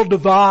cultural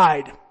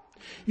divide.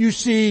 You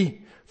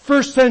see,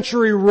 first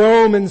century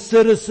Roman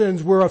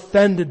citizens were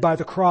offended by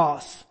the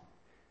cross.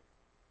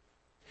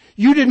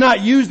 You did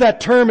not use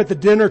that term at the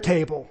dinner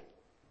table.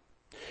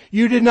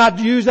 You did not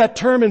use that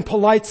term in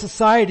polite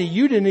society.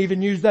 You didn't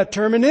even use that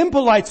term in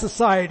impolite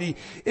society.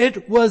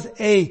 It was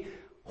a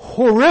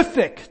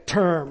horrific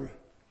term.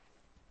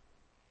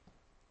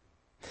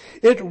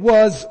 It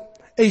was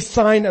a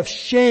sign of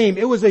shame.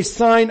 It was a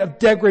sign of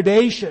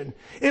degradation.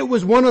 It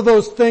was one of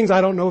those things,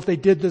 I don't know if they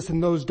did this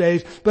in those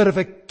days, but if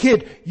a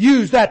kid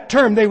used that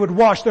term, they would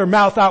wash their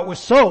mouth out with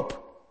soap.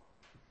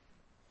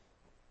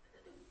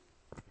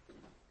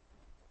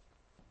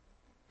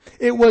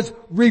 It was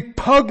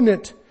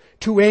repugnant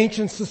to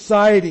ancient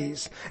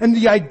societies. And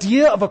the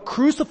idea of a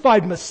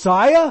crucified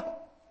Messiah,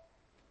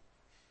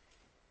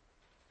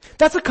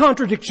 that's a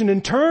contradiction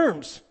in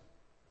terms.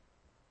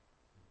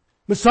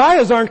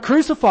 Messiahs aren't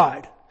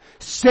crucified.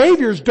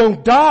 Saviors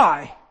don't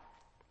die.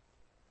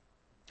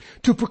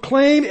 To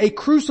proclaim a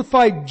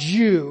crucified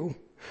Jew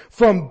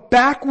from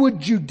backwood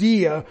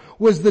Judea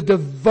was the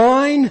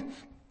divine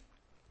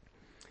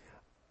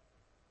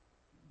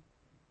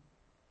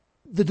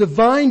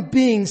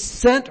being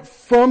sent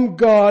from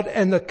God,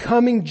 and the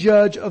coming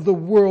judge of the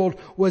world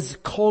was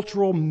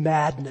cultural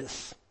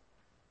madness.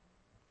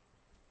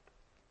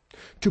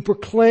 To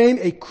proclaim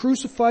a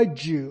crucified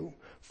Jew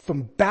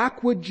from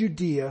backwood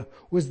Judea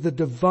was the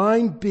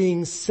divine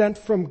being sent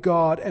from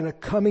God, and a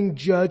coming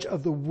judge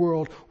of the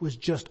world was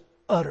just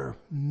utter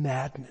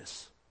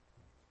madness.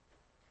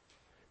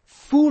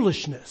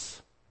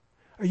 Foolishness.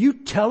 Are you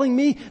telling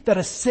me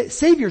that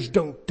saviors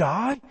don't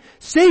die?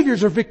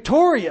 Saviors are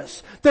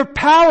victorious. They're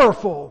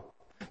powerful.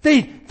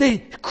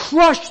 They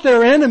crush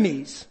their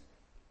enemies.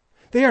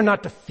 They are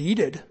not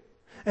defeated,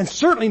 and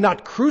certainly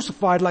not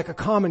crucified like a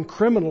common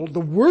criminal,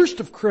 the worst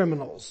of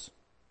criminals.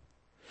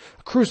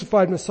 A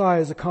crucified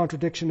Messiah is a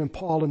contradiction in a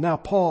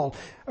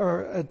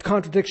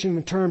contradiction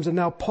in terms, and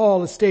now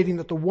Paul is stating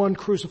that the one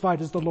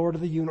crucified is the Lord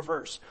of the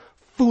universe.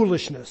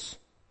 Foolishness.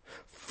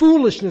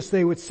 Foolishness,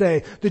 they would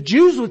say. The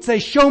Jews would say,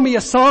 show me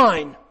a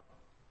sign.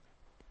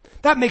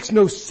 That makes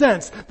no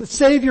sense. The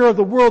Savior of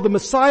the world, the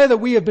Messiah that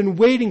we have been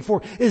waiting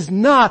for, is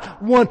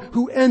not one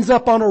who ends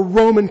up on a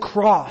Roman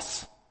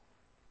cross.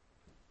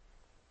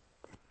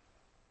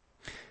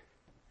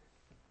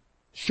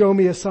 Show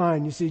me a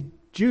sign. You see,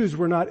 Jews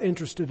were not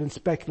interested in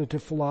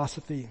speculative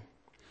philosophy.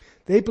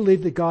 They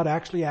believed that God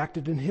actually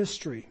acted in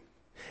history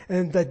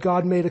and that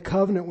God made a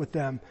covenant with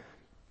them.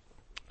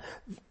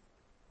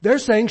 They're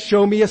saying,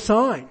 show me a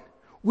sign.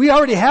 We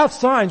already have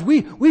signs.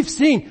 We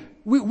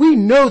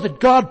know that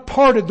God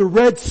parted the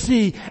Red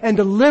Sea and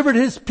delivered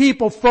His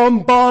people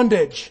from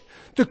bondage.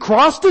 The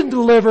cross didn't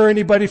deliver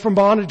anybody from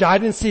bondage. I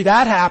didn't see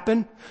that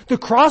happen. The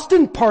cross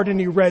didn't part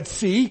any Red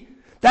Sea.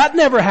 That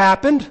never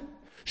happened.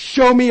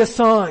 Show me a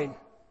sign.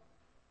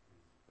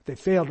 They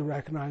failed to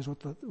recognize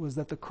was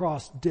that the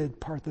cross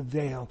did part the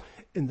veil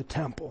in the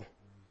temple.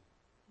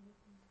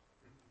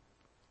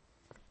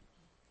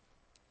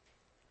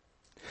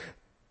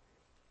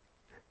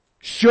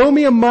 Show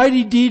me a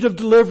mighty deed of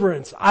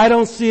deliverance. I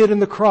don't see it in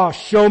the cross.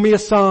 Show me a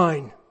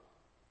sign.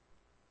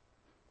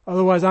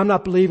 Otherwise, I'm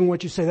not believing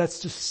what you say. That's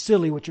just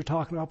silly what you're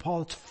talking about,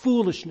 Paul. It's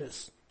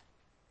foolishness.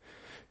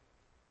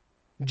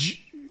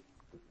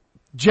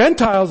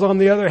 Gentiles, on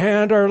the other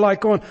hand, are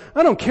like going,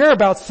 I don't care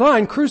about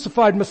sign.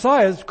 Crucified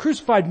messiahs,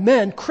 crucified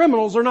men,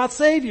 criminals are not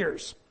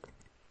saviors.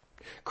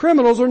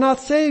 Criminals are not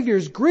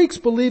saviors. Greeks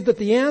believed that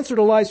the answer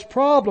to life's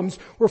problems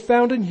were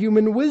found in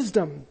human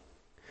wisdom.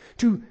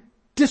 To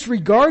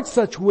disregard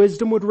such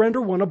wisdom would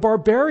render one a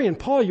barbarian.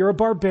 Paul, you're a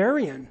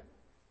barbarian.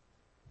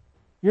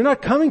 You're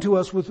not coming to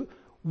us with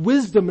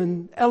wisdom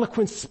and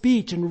eloquent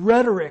speech and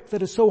rhetoric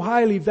that is so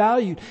highly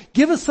valued.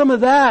 Give us some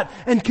of that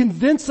and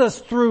convince us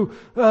through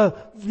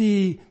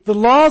the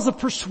laws of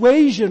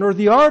persuasion or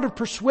the art of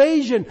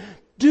persuasion.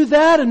 Do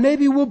that and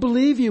maybe we'll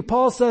believe you.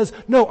 Paul says,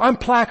 no, I'm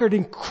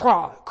placarding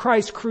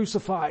Christ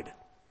crucified.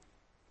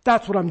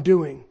 That's what I'm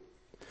doing.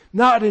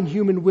 Not in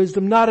human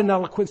wisdom, not in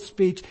eloquent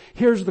speech.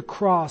 Here's the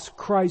cross,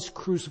 Christ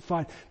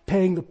crucified,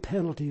 paying the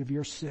penalty of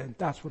your sin.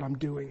 That's what I'm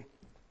doing.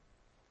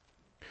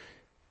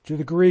 To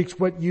the Greeks,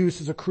 what use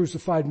is a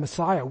crucified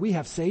Messiah? We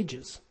have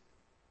sages.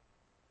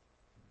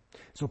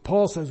 So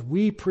Paul says,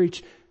 we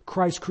preach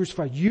Christ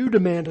crucified. You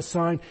demand a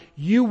sign.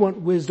 You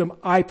want wisdom.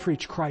 I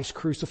preach Christ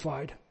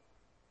crucified.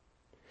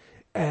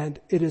 And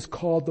it is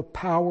called the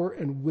power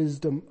and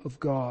wisdom of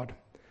God.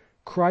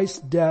 Christ's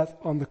death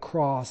on the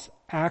cross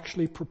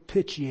actually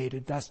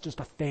propitiated, that's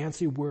just a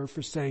fancy word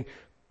for saying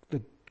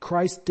that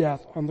Christ's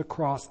death on the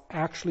cross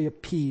actually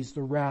appeased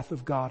the wrath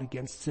of God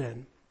against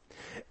sin.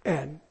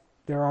 And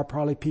there are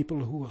probably people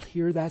who will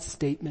hear that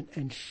statement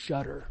and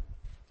shudder.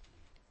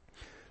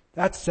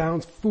 That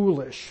sounds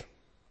foolish.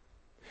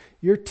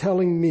 You're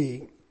telling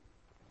me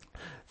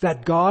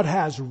that God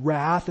has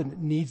wrath and it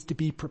needs to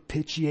be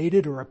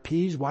propitiated or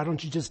appeased? Why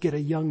don't you just get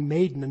a young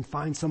maiden and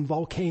find some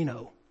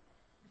volcano?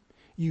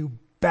 You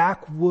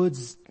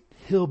backwoods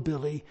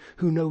hillbilly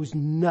who knows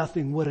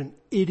nothing. What an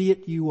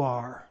idiot you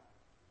are.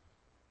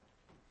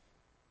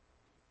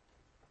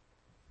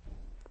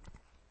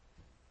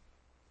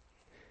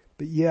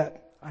 But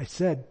yet, I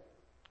said,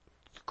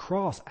 the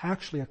cross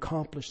actually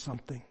accomplished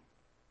something.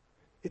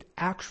 It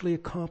actually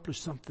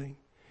accomplished something.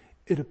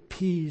 It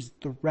appeased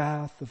the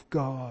wrath of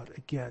God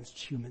against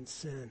human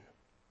sin.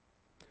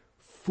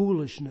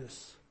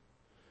 Foolishness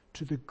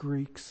to the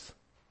Greeks.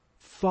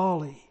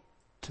 Folly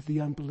to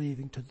the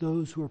unbelieving, to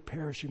those who are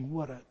perishing.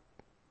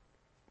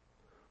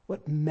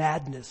 What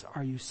madness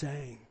are you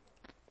saying?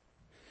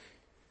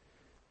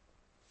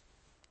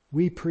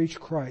 We preach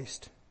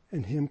Christ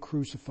and Him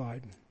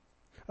crucified.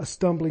 A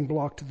stumbling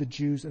block to the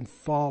Jews and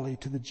folly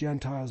to the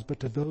Gentiles, but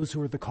to those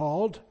who are the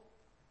called,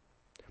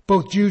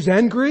 both Jews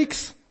and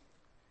Greeks,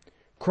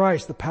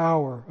 Christ, the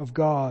power of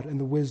God and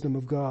the wisdom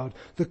of God.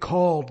 The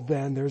called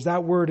then, there's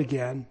that word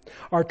again,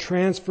 are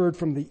transferred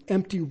from the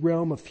empty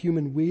realm of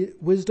human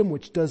wisdom,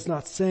 which does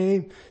not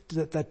save,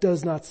 that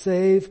does not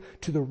save,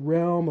 to the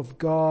realm of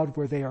God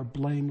where they are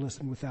blameless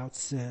and without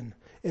sin.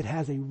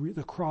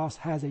 The cross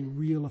has a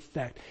real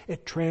effect.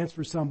 It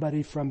transfers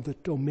somebody from the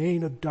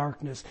domain of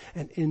darkness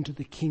and into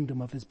the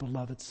kingdom of His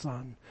beloved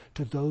Son.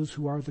 To those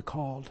who are the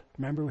called.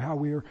 Remember how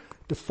we are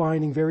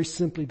very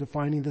simply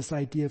defining this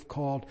idea of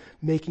called,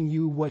 making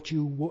you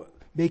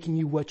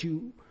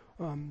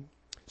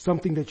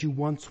something that you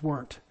once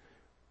weren't.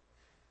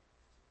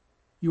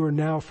 You are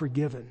now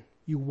forgiven.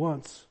 You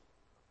once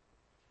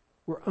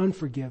were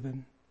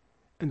unforgiven,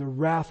 and the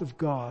wrath of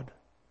God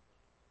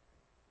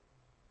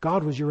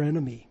was your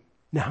enemy.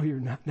 Now you're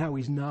not. Now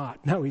He's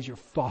not. Now He's your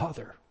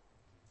Father.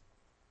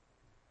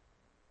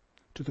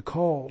 To the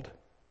called,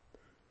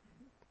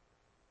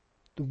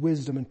 the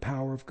wisdom and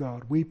power of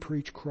God. We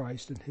preach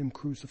Christ and Him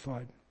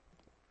crucified.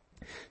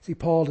 See,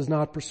 Paul does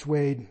not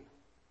persuade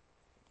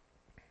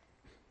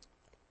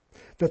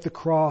that the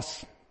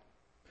cross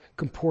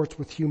comports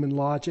with human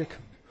logic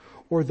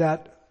or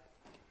that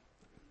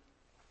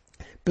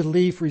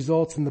belief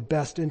results in the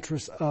best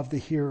interests of the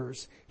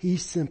hearers. He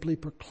simply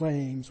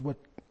proclaims what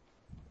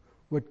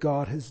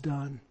God has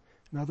done.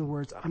 In other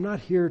words, I'm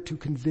not here to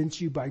convince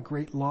you by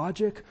great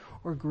logic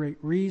or great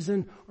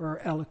reason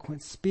or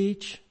eloquent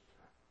speech.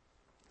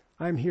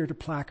 I'm here to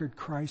placard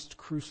Christ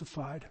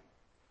crucified.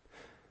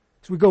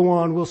 As we go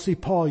on, we'll see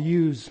Paul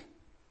use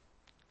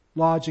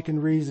logic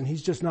and reason.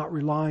 He's just not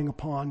relying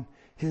upon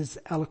his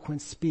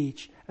eloquent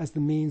speech as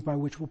the means by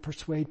which we'll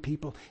persuade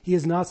people. He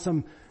is not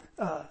some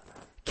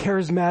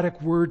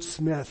charismatic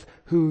wordsmith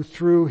who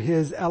through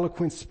his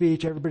eloquent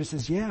speech everybody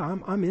says, yeah,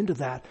 I'm into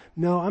that.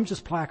 No, I'm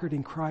just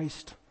placarding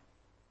Christ.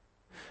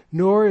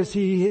 Nor is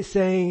he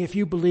saying, if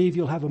you believe,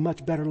 you'll have a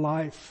much better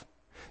life.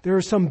 There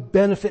is some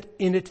benefit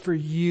in it for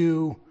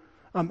you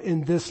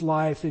in this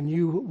life, and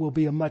you will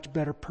be a much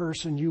better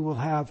person. You will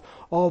have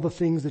all the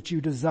things that you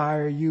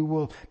desire. You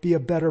will be a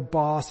better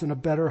boss and a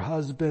better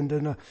husband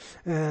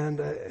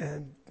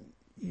and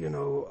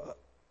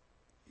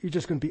you're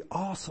just going to be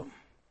awesome.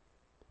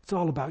 It's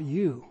all about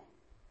you.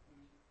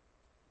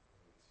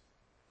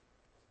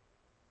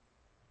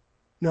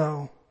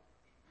 No.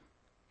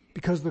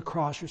 Because of the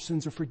cross, your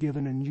sins are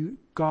forgiven and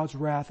God's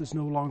wrath is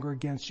no longer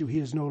against you. He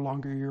is no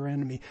longer your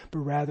enemy, but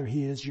rather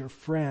He is your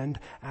friend.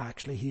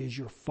 Actually, He is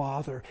your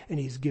Father and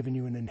He's given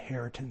you an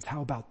inheritance.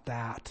 How about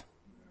that?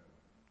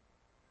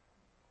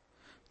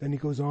 Then he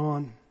goes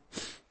on.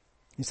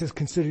 He says,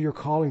 consider your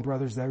calling,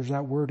 brothers. There's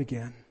that word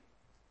again.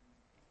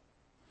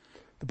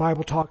 The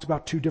Bible talks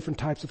about two different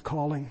types of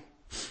calling.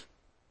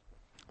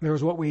 There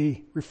is what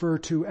we refer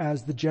to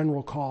as the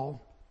general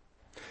call.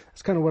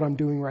 That's kind of what I'm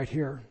doing right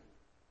here.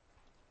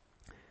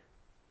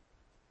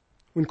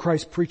 When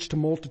Christ preached to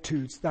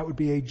multitudes, that would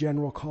be a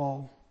general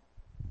call.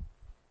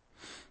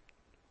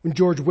 When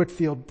George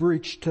Whitefield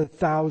preached to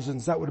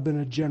thousands, that would have been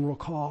a general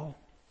call.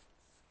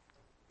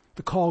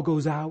 The call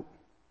goes out,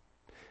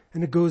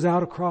 and it goes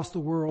out across the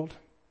world.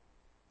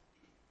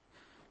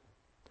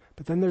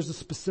 But then there's a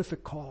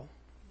specific call,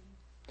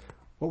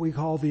 what we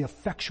call the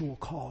effectual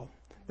call.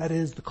 That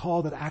is the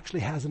call that actually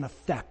has an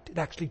effect. It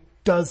actually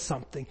does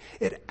something.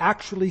 It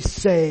actually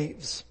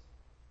saves.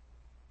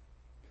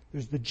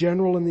 There's the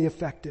general and the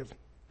effective.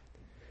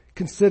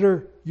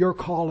 Consider your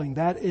calling.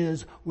 That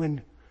is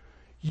when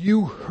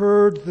you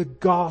heard the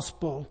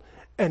gospel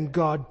and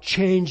God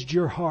changed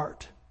your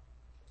heart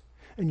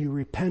and you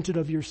repented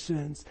of your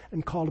sins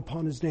and called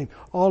upon His name.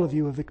 All of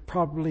you have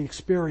probably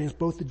experienced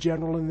both the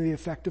general and the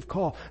effective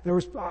call.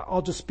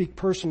 I'll just speak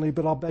personally,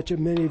 but I'll bet you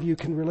many of you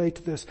can relate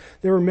to this.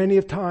 There were many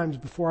of times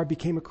before I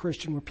became a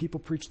Christian where people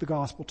preached the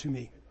gospel to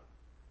me.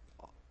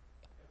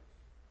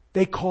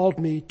 They called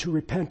me to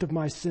repent of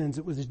my sins.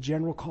 It was a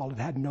general call. It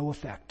had no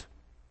effect.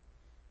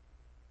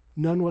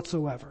 None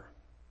whatsoever.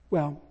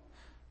 Well,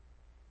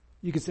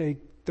 you could say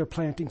they're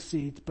planting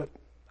seeds, but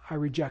I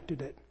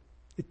rejected it.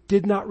 It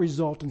did not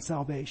result in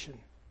salvation.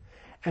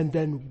 And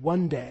then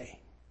one day,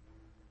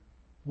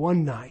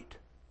 one night,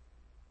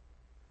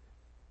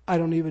 I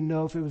don't even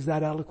know if it was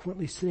that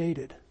eloquently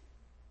stated,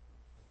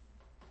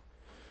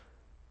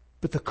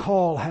 but the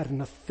call had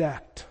an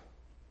effect.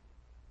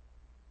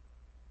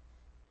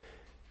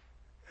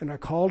 And I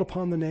called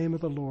upon the name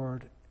of the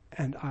Lord,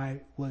 and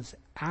I was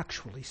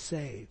actually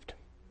saved.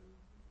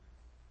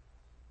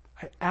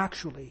 I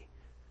actually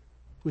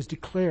was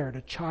declared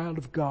a child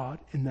of God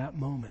in that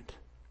moment.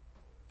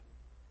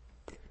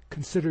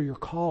 Consider your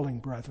calling,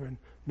 brethren,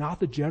 not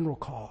the general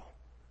call.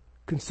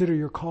 Consider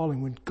your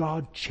calling when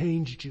God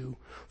changed you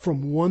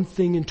from one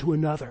thing into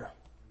another.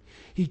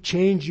 He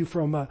changed you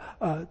from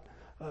a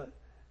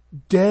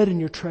dead in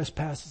your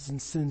trespasses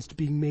and sins to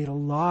being made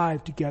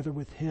alive together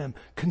with Him.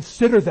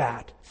 Consider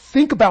that.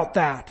 Think about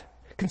that.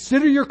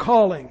 Consider your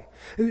calling.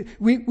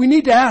 We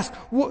need to ask,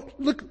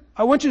 look,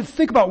 I want you to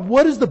think about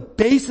what is the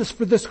basis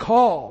for this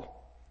call.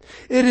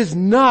 It is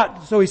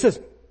not, so he says,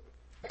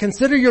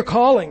 consider your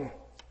calling.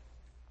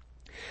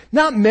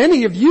 Not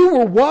many of you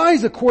were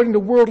wise according to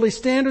worldly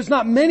standards.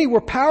 Not many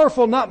were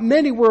powerful. Not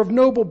many were of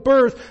noble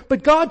birth.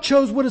 But God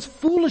chose what is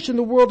foolish in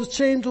the world to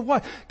change the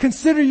wise.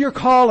 Consider your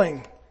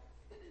calling.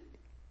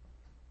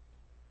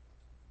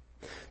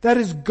 That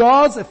is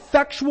God's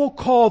effectual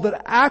call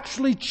that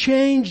actually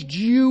changed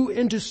you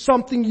into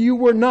something you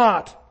were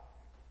not.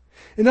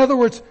 In other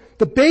words,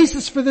 the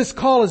basis for this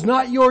call is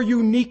not your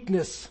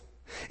uniqueness.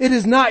 It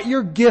is not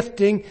your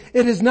gifting.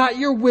 It is not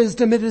your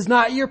wisdom. It is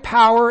not your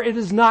power. It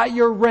is not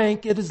your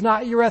rank. It is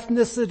not your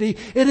ethnicity.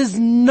 It is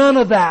none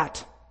of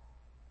that.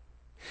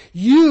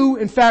 You,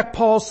 in fact,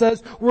 Paul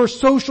says, were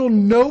social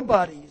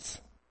nobodies.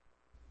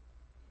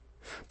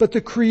 But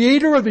the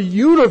Creator of the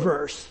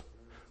universe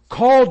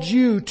called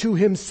you to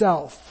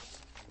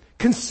Himself.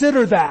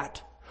 Consider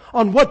that.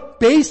 On what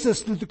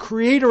basis did the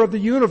Creator of the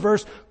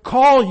universe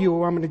call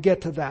you? I'm going to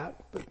get to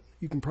that, but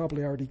you can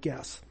probably already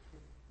guess.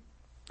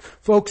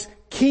 Folks,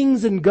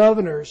 kings and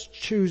governors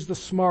choose the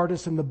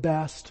smartest and the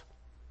best.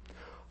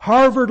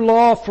 Harvard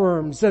law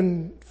firms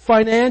and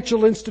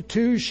financial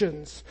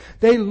institutions,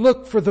 they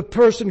look for the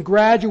person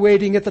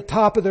graduating at the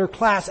top of their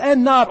class,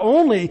 and not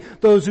only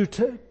those who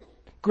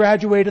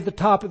graduate at the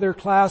top of their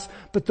class,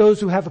 but those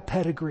who have a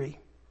pedigree.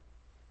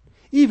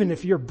 Even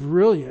if you're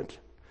brilliant,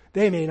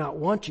 they may not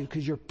want you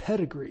because your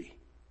pedigree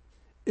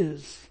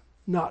is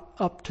not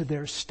up to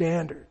their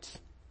standards.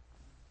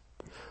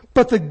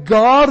 But the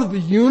God of the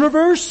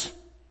universe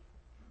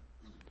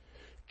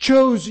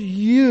chose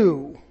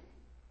you.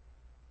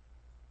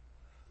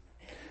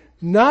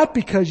 Not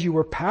because you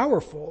were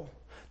powerful,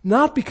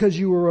 not because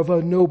you were of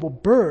a noble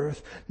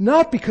birth,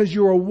 not because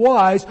you were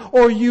wise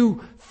or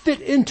you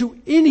fit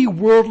into any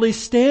worldly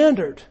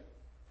standard.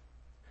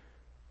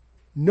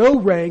 No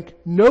rank,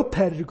 no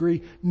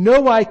pedigree,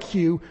 no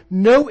IQ,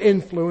 no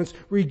influence,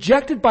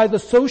 rejected by the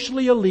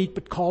socially elite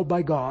but called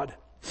by God.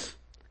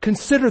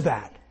 Consider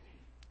that.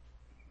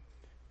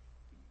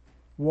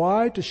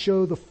 Why? To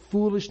show the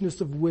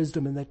foolishness of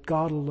wisdom and that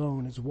God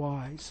alone is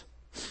wise.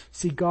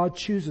 See, God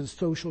chooses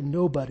social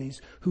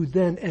nobodies who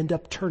then end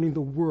up turning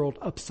the world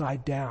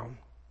upside down.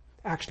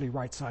 Actually,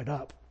 right side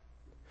up.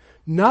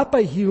 Not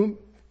by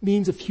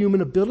means of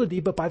human ability,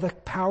 but by the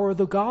power of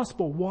the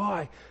gospel.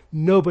 Why?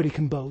 Nobody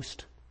can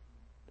boast.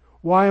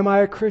 Why am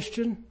I a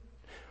Christian?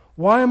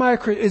 Why am I a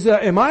Christian?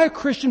 Am I a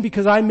Christian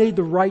because I made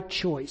the right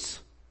choice?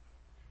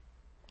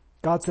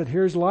 God said,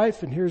 here's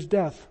life and here's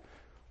death.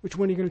 Which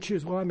one are you going to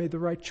choose? Well, I made the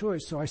right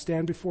choice, so I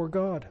stand before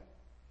God.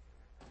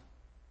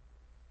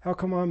 How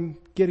come I'm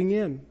getting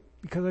in?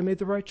 Because I made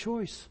the right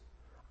choice.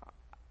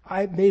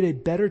 I made a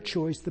better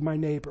choice than my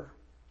neighbor.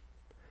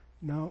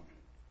 No.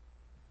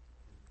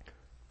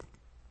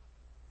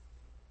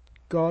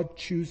 God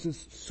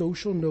chooses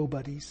social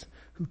nobodies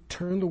who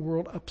turn the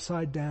world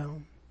upside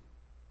down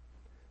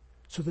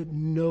so that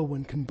no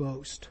one can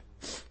boast.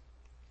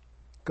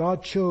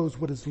 God chose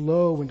what is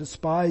low and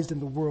despised in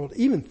the world,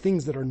 even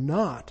things that are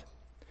not,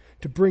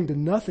 to bring to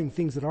nothing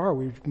things that are.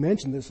 We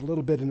mentioned this a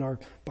little bit in our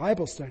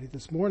Bible study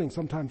this morning.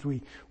 Sometimes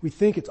we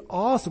think it's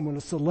awesome when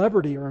a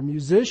celebrity or a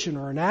musician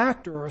or an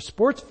actor or a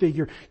sports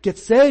figure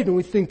gets saved, and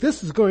we think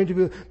this is going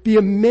to be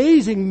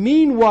amazing.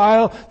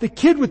 Meanwhile, the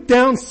kid with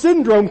Down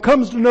syndrome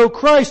comes to know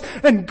Christ,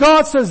 and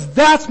God says,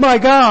 that's my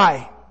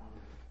guy.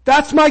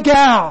 That's my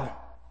gal.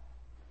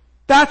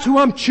 That's who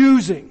I'm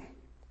choosing.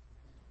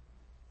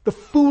 The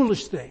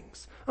foolish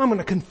things. I'm going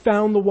to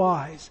confound the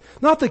wise.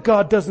 Not that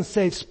God doesn't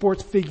save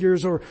sports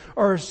figures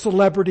or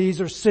celebrities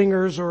or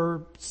singers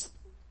or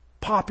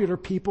popular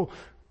people.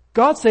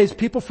 God saves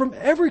people from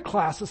every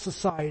class of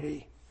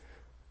society.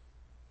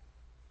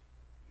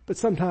 But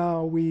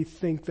somehow we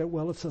think that,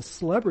 well, if a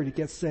celebrity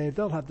gets saved,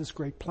 they'll have this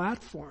great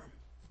platform.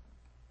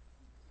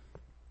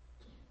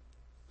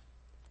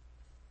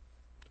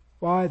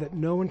 Why? That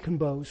no one can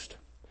boast.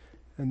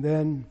 And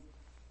then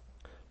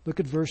look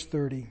at verse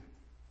 30.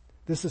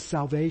 This is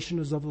salvation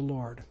is of the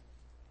Lord.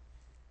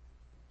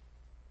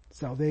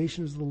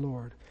 Salvation is of the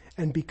Lord.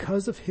 And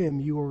because of him,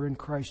 you are in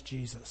Christ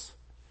Jesus.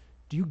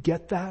 Do you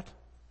get that?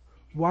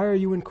 Why are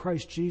you in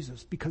Christ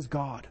Jesus? Because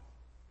God.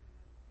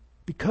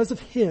 Because of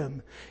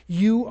him,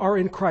 you are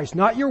in Christ.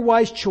 Not your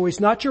wise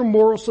choice, not your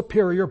moral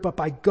superior, but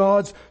by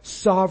God's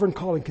sovereign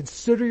calling.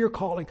 Consider your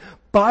calling.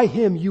 By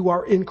him, you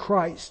are in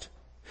Christ.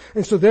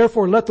 And so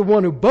therefore, let the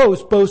one who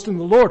boasts, boast in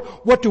the Lord.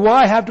 What do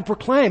I have to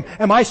proclaim?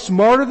 Am I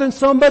smarter than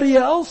somebody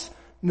else?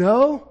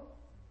 No.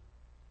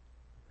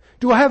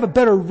 Do I have a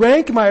better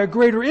rank? Am I a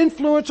greater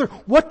influencer?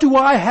 What do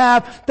I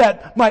have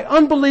that my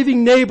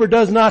unbelieving neighbor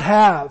does not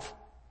have?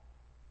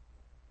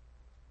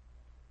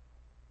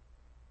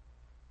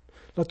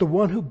 Let the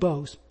one who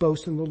boasts,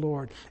 boast in the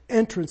Lord.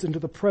 Entrance into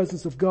the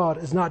presence of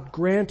God is not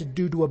granted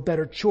due to a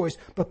better choice,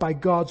 but by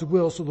God's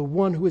will. So the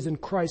one who is in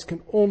Christ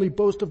can only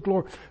boast of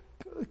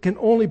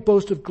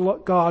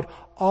God.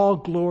 All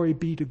glory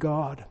be to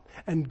God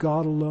and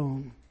God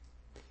alone.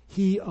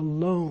 He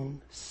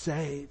alone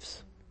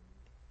saves.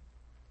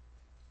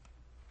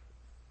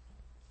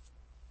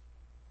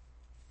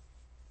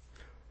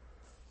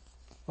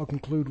 I'll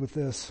conclude with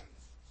this.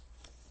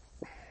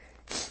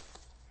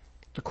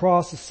 The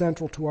cross is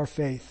central to our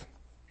faith.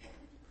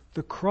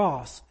 The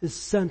cross is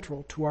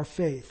central to our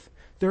faith.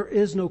 There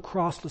is no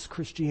crossless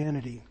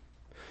Christianity.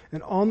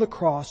 And on the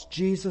cross,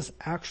 Jesus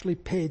actually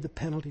paid the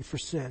penalty for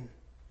sin.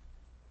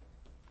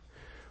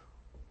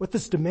 What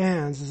this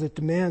demands is it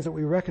demands that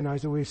we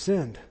recognize that we've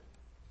sinned.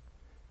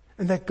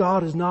 And that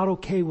God is not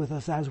okay with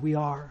us as we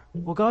are.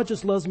 Well, God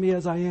just loves me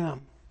as I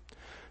am.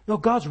 No,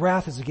 God's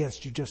wrath is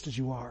against you just as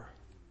you are.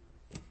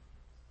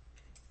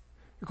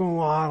 You're going,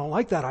 well, I don't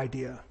like that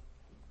idea.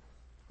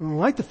 I don't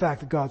like the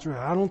fact that God's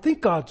wrathful. I don't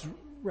think God's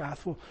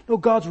wrathful. No,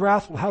 God's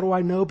wrathful. How do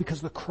I know? Because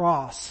of the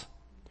cross.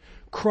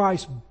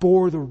 Christ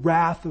bore the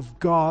wrath of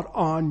God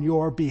on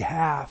your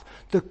behalf.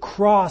 The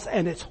cross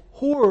and its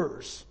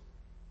horrors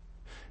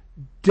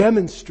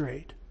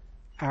demonstrate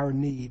our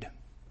need.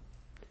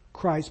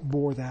 Christ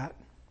bore that.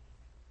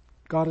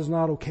 God is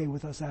not okay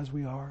with us as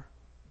we are.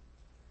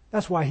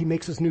 That's why he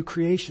makes us new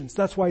creations.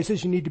 That's why he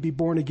says you need to be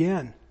born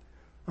again.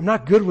 I'm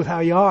not good with how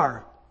you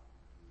are.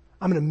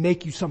 I'm going to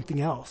make you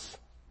something else.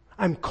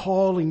 I'm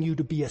calling you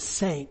to be a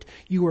saint.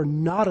 You are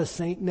not a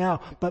saint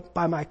now, but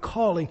by my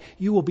calling,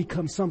 you will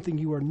become something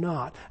you are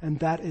not. And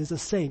that is a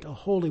saint, a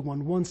holy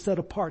one set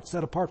apart.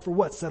 Set apart for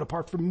what? Set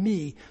apart for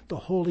me, the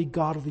holy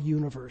God of the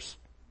universe.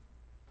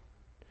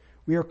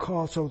 We are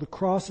called, so the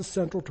cross is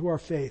central to our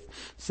faith.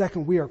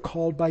 Second, we are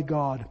called by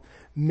God.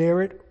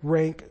 Merit,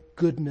 rank,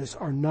 goodness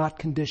are not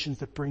conditions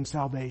that bring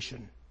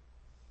salvation.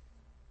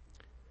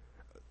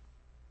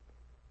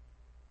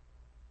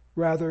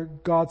 Rather,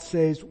 God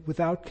saves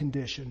without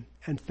condition.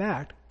 In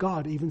fact,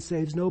 God even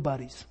saves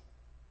nobodies.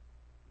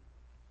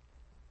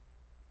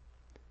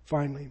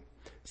 Finally,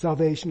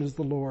 salvation is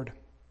the Lord.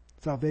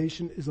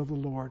 Salvation is of the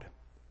Lord.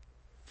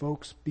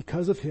 Folks,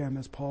 because of him,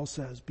 as Paul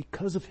says,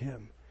 because of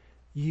him,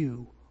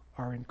 you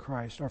are in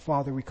Christ. Our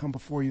Father, we come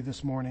before you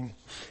this morning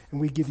and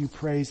we give you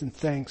praise and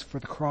thanks for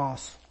the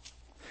cross.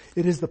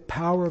 It is the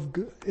power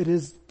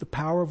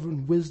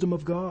and wisdom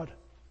of God.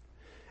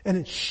 And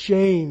it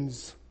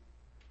shames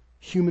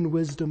human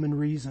wisdom and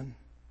reason.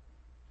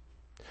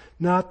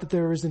 Not that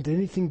there isn't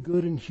anything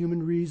good in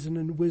human reason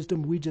and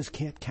wisdom, we just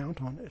can't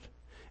count on it.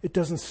 It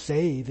doesn't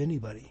save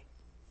anybody.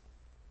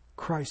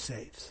 Christ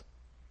saves.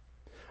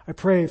 I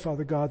pray,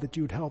 Father God, that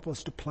you would help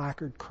us to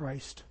placard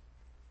Christ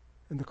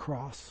and the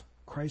cross,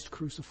 Christ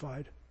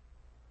crucified.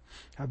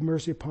 Have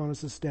mercy upon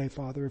us this day,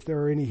 Father. If there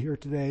are any here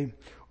today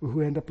or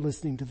who end up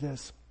listening to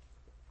this,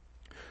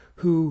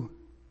 who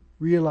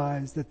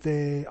realize that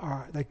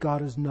that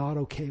God is not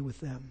okay with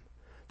them,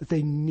 that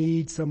they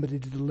need somebody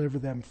to deliver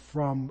them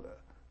from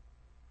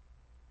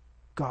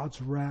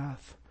God's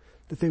wrath,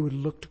 that they would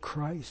look to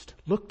Christ.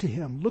 Look to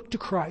him. Look to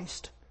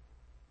Christ.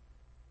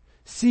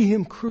 See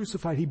him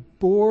crucified. He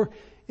bore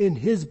in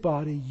his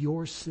body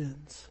your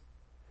sins.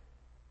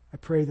 I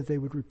pray that they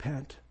would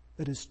repent,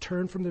 that is,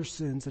 turn from their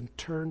sins and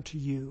turn to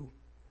you,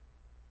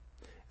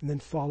 and then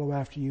follow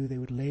after you. They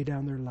would lay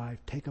down their life,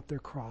 take up their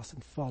cross,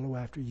 and follow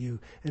after you.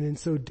 And in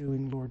so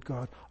doing, Lord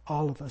God,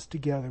 all of us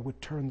together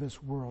would turn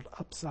this world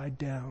upside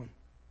down,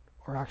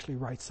 or actually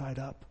right side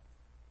up.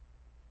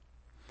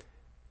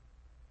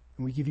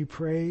 And we give you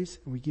praise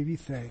and we give you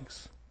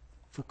thanks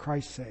for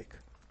Christ's sake.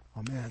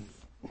 Amen.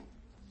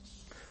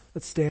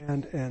 Let's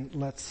stand and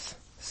let's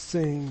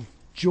sing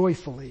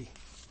joyfully.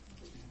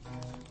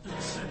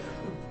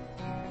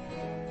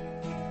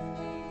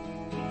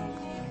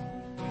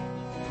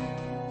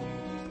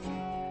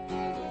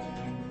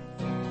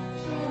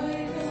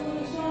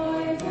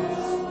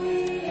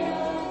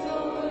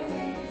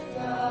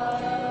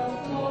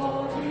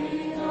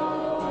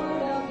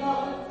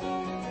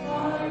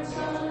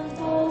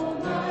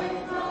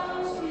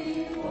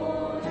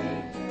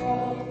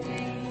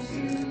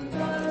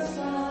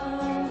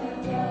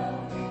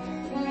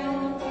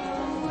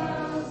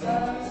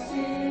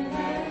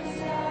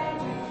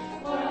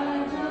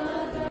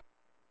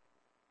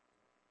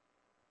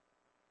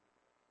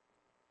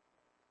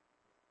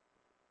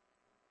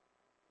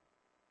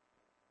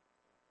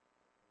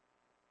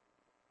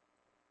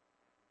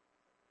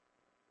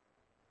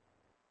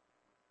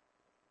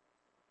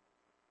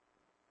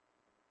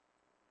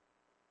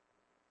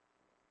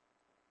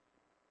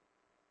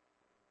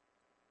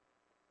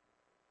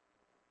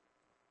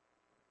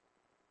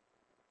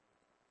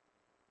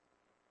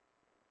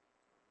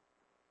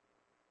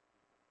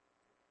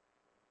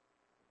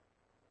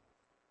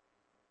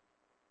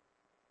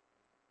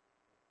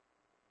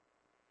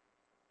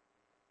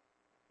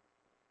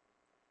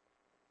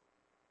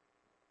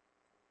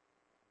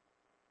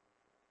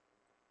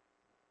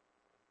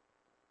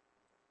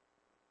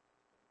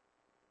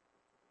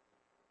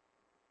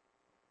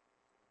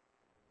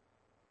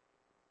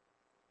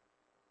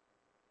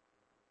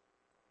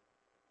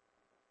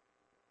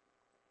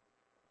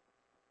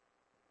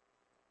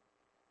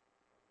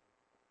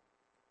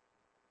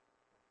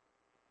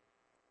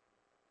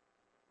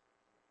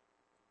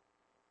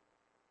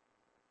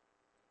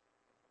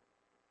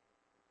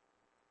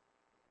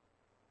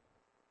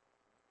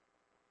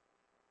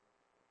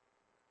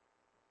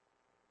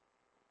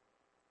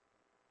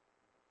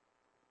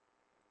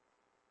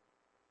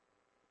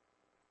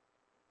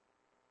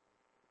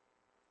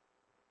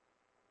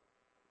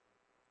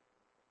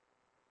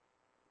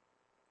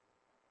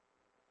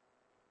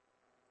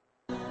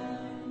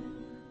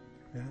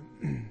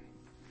 Amen.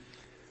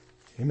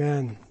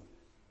 Amen.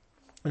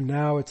 And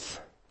now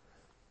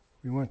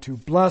we want to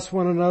bless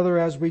one another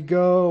as we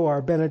go.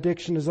 Our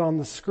benediction is on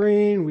the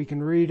screen. We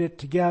can read it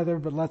together,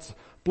 but let's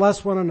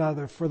bless one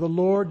another. For the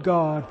Lord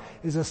God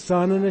is a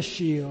sun and a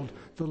shield.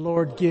 The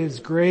Lord gives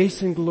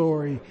grace and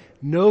glory.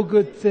 No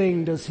good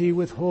thing does he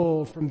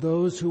withhold from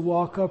those who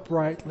walk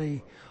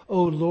uprightly.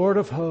 O Lord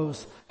of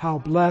hosts, how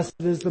blessed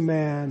is the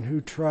man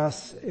who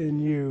trusts in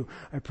you.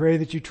 I pray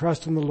that you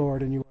trust in the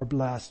Lord and you are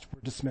blessed.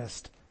 We're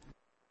dismissed.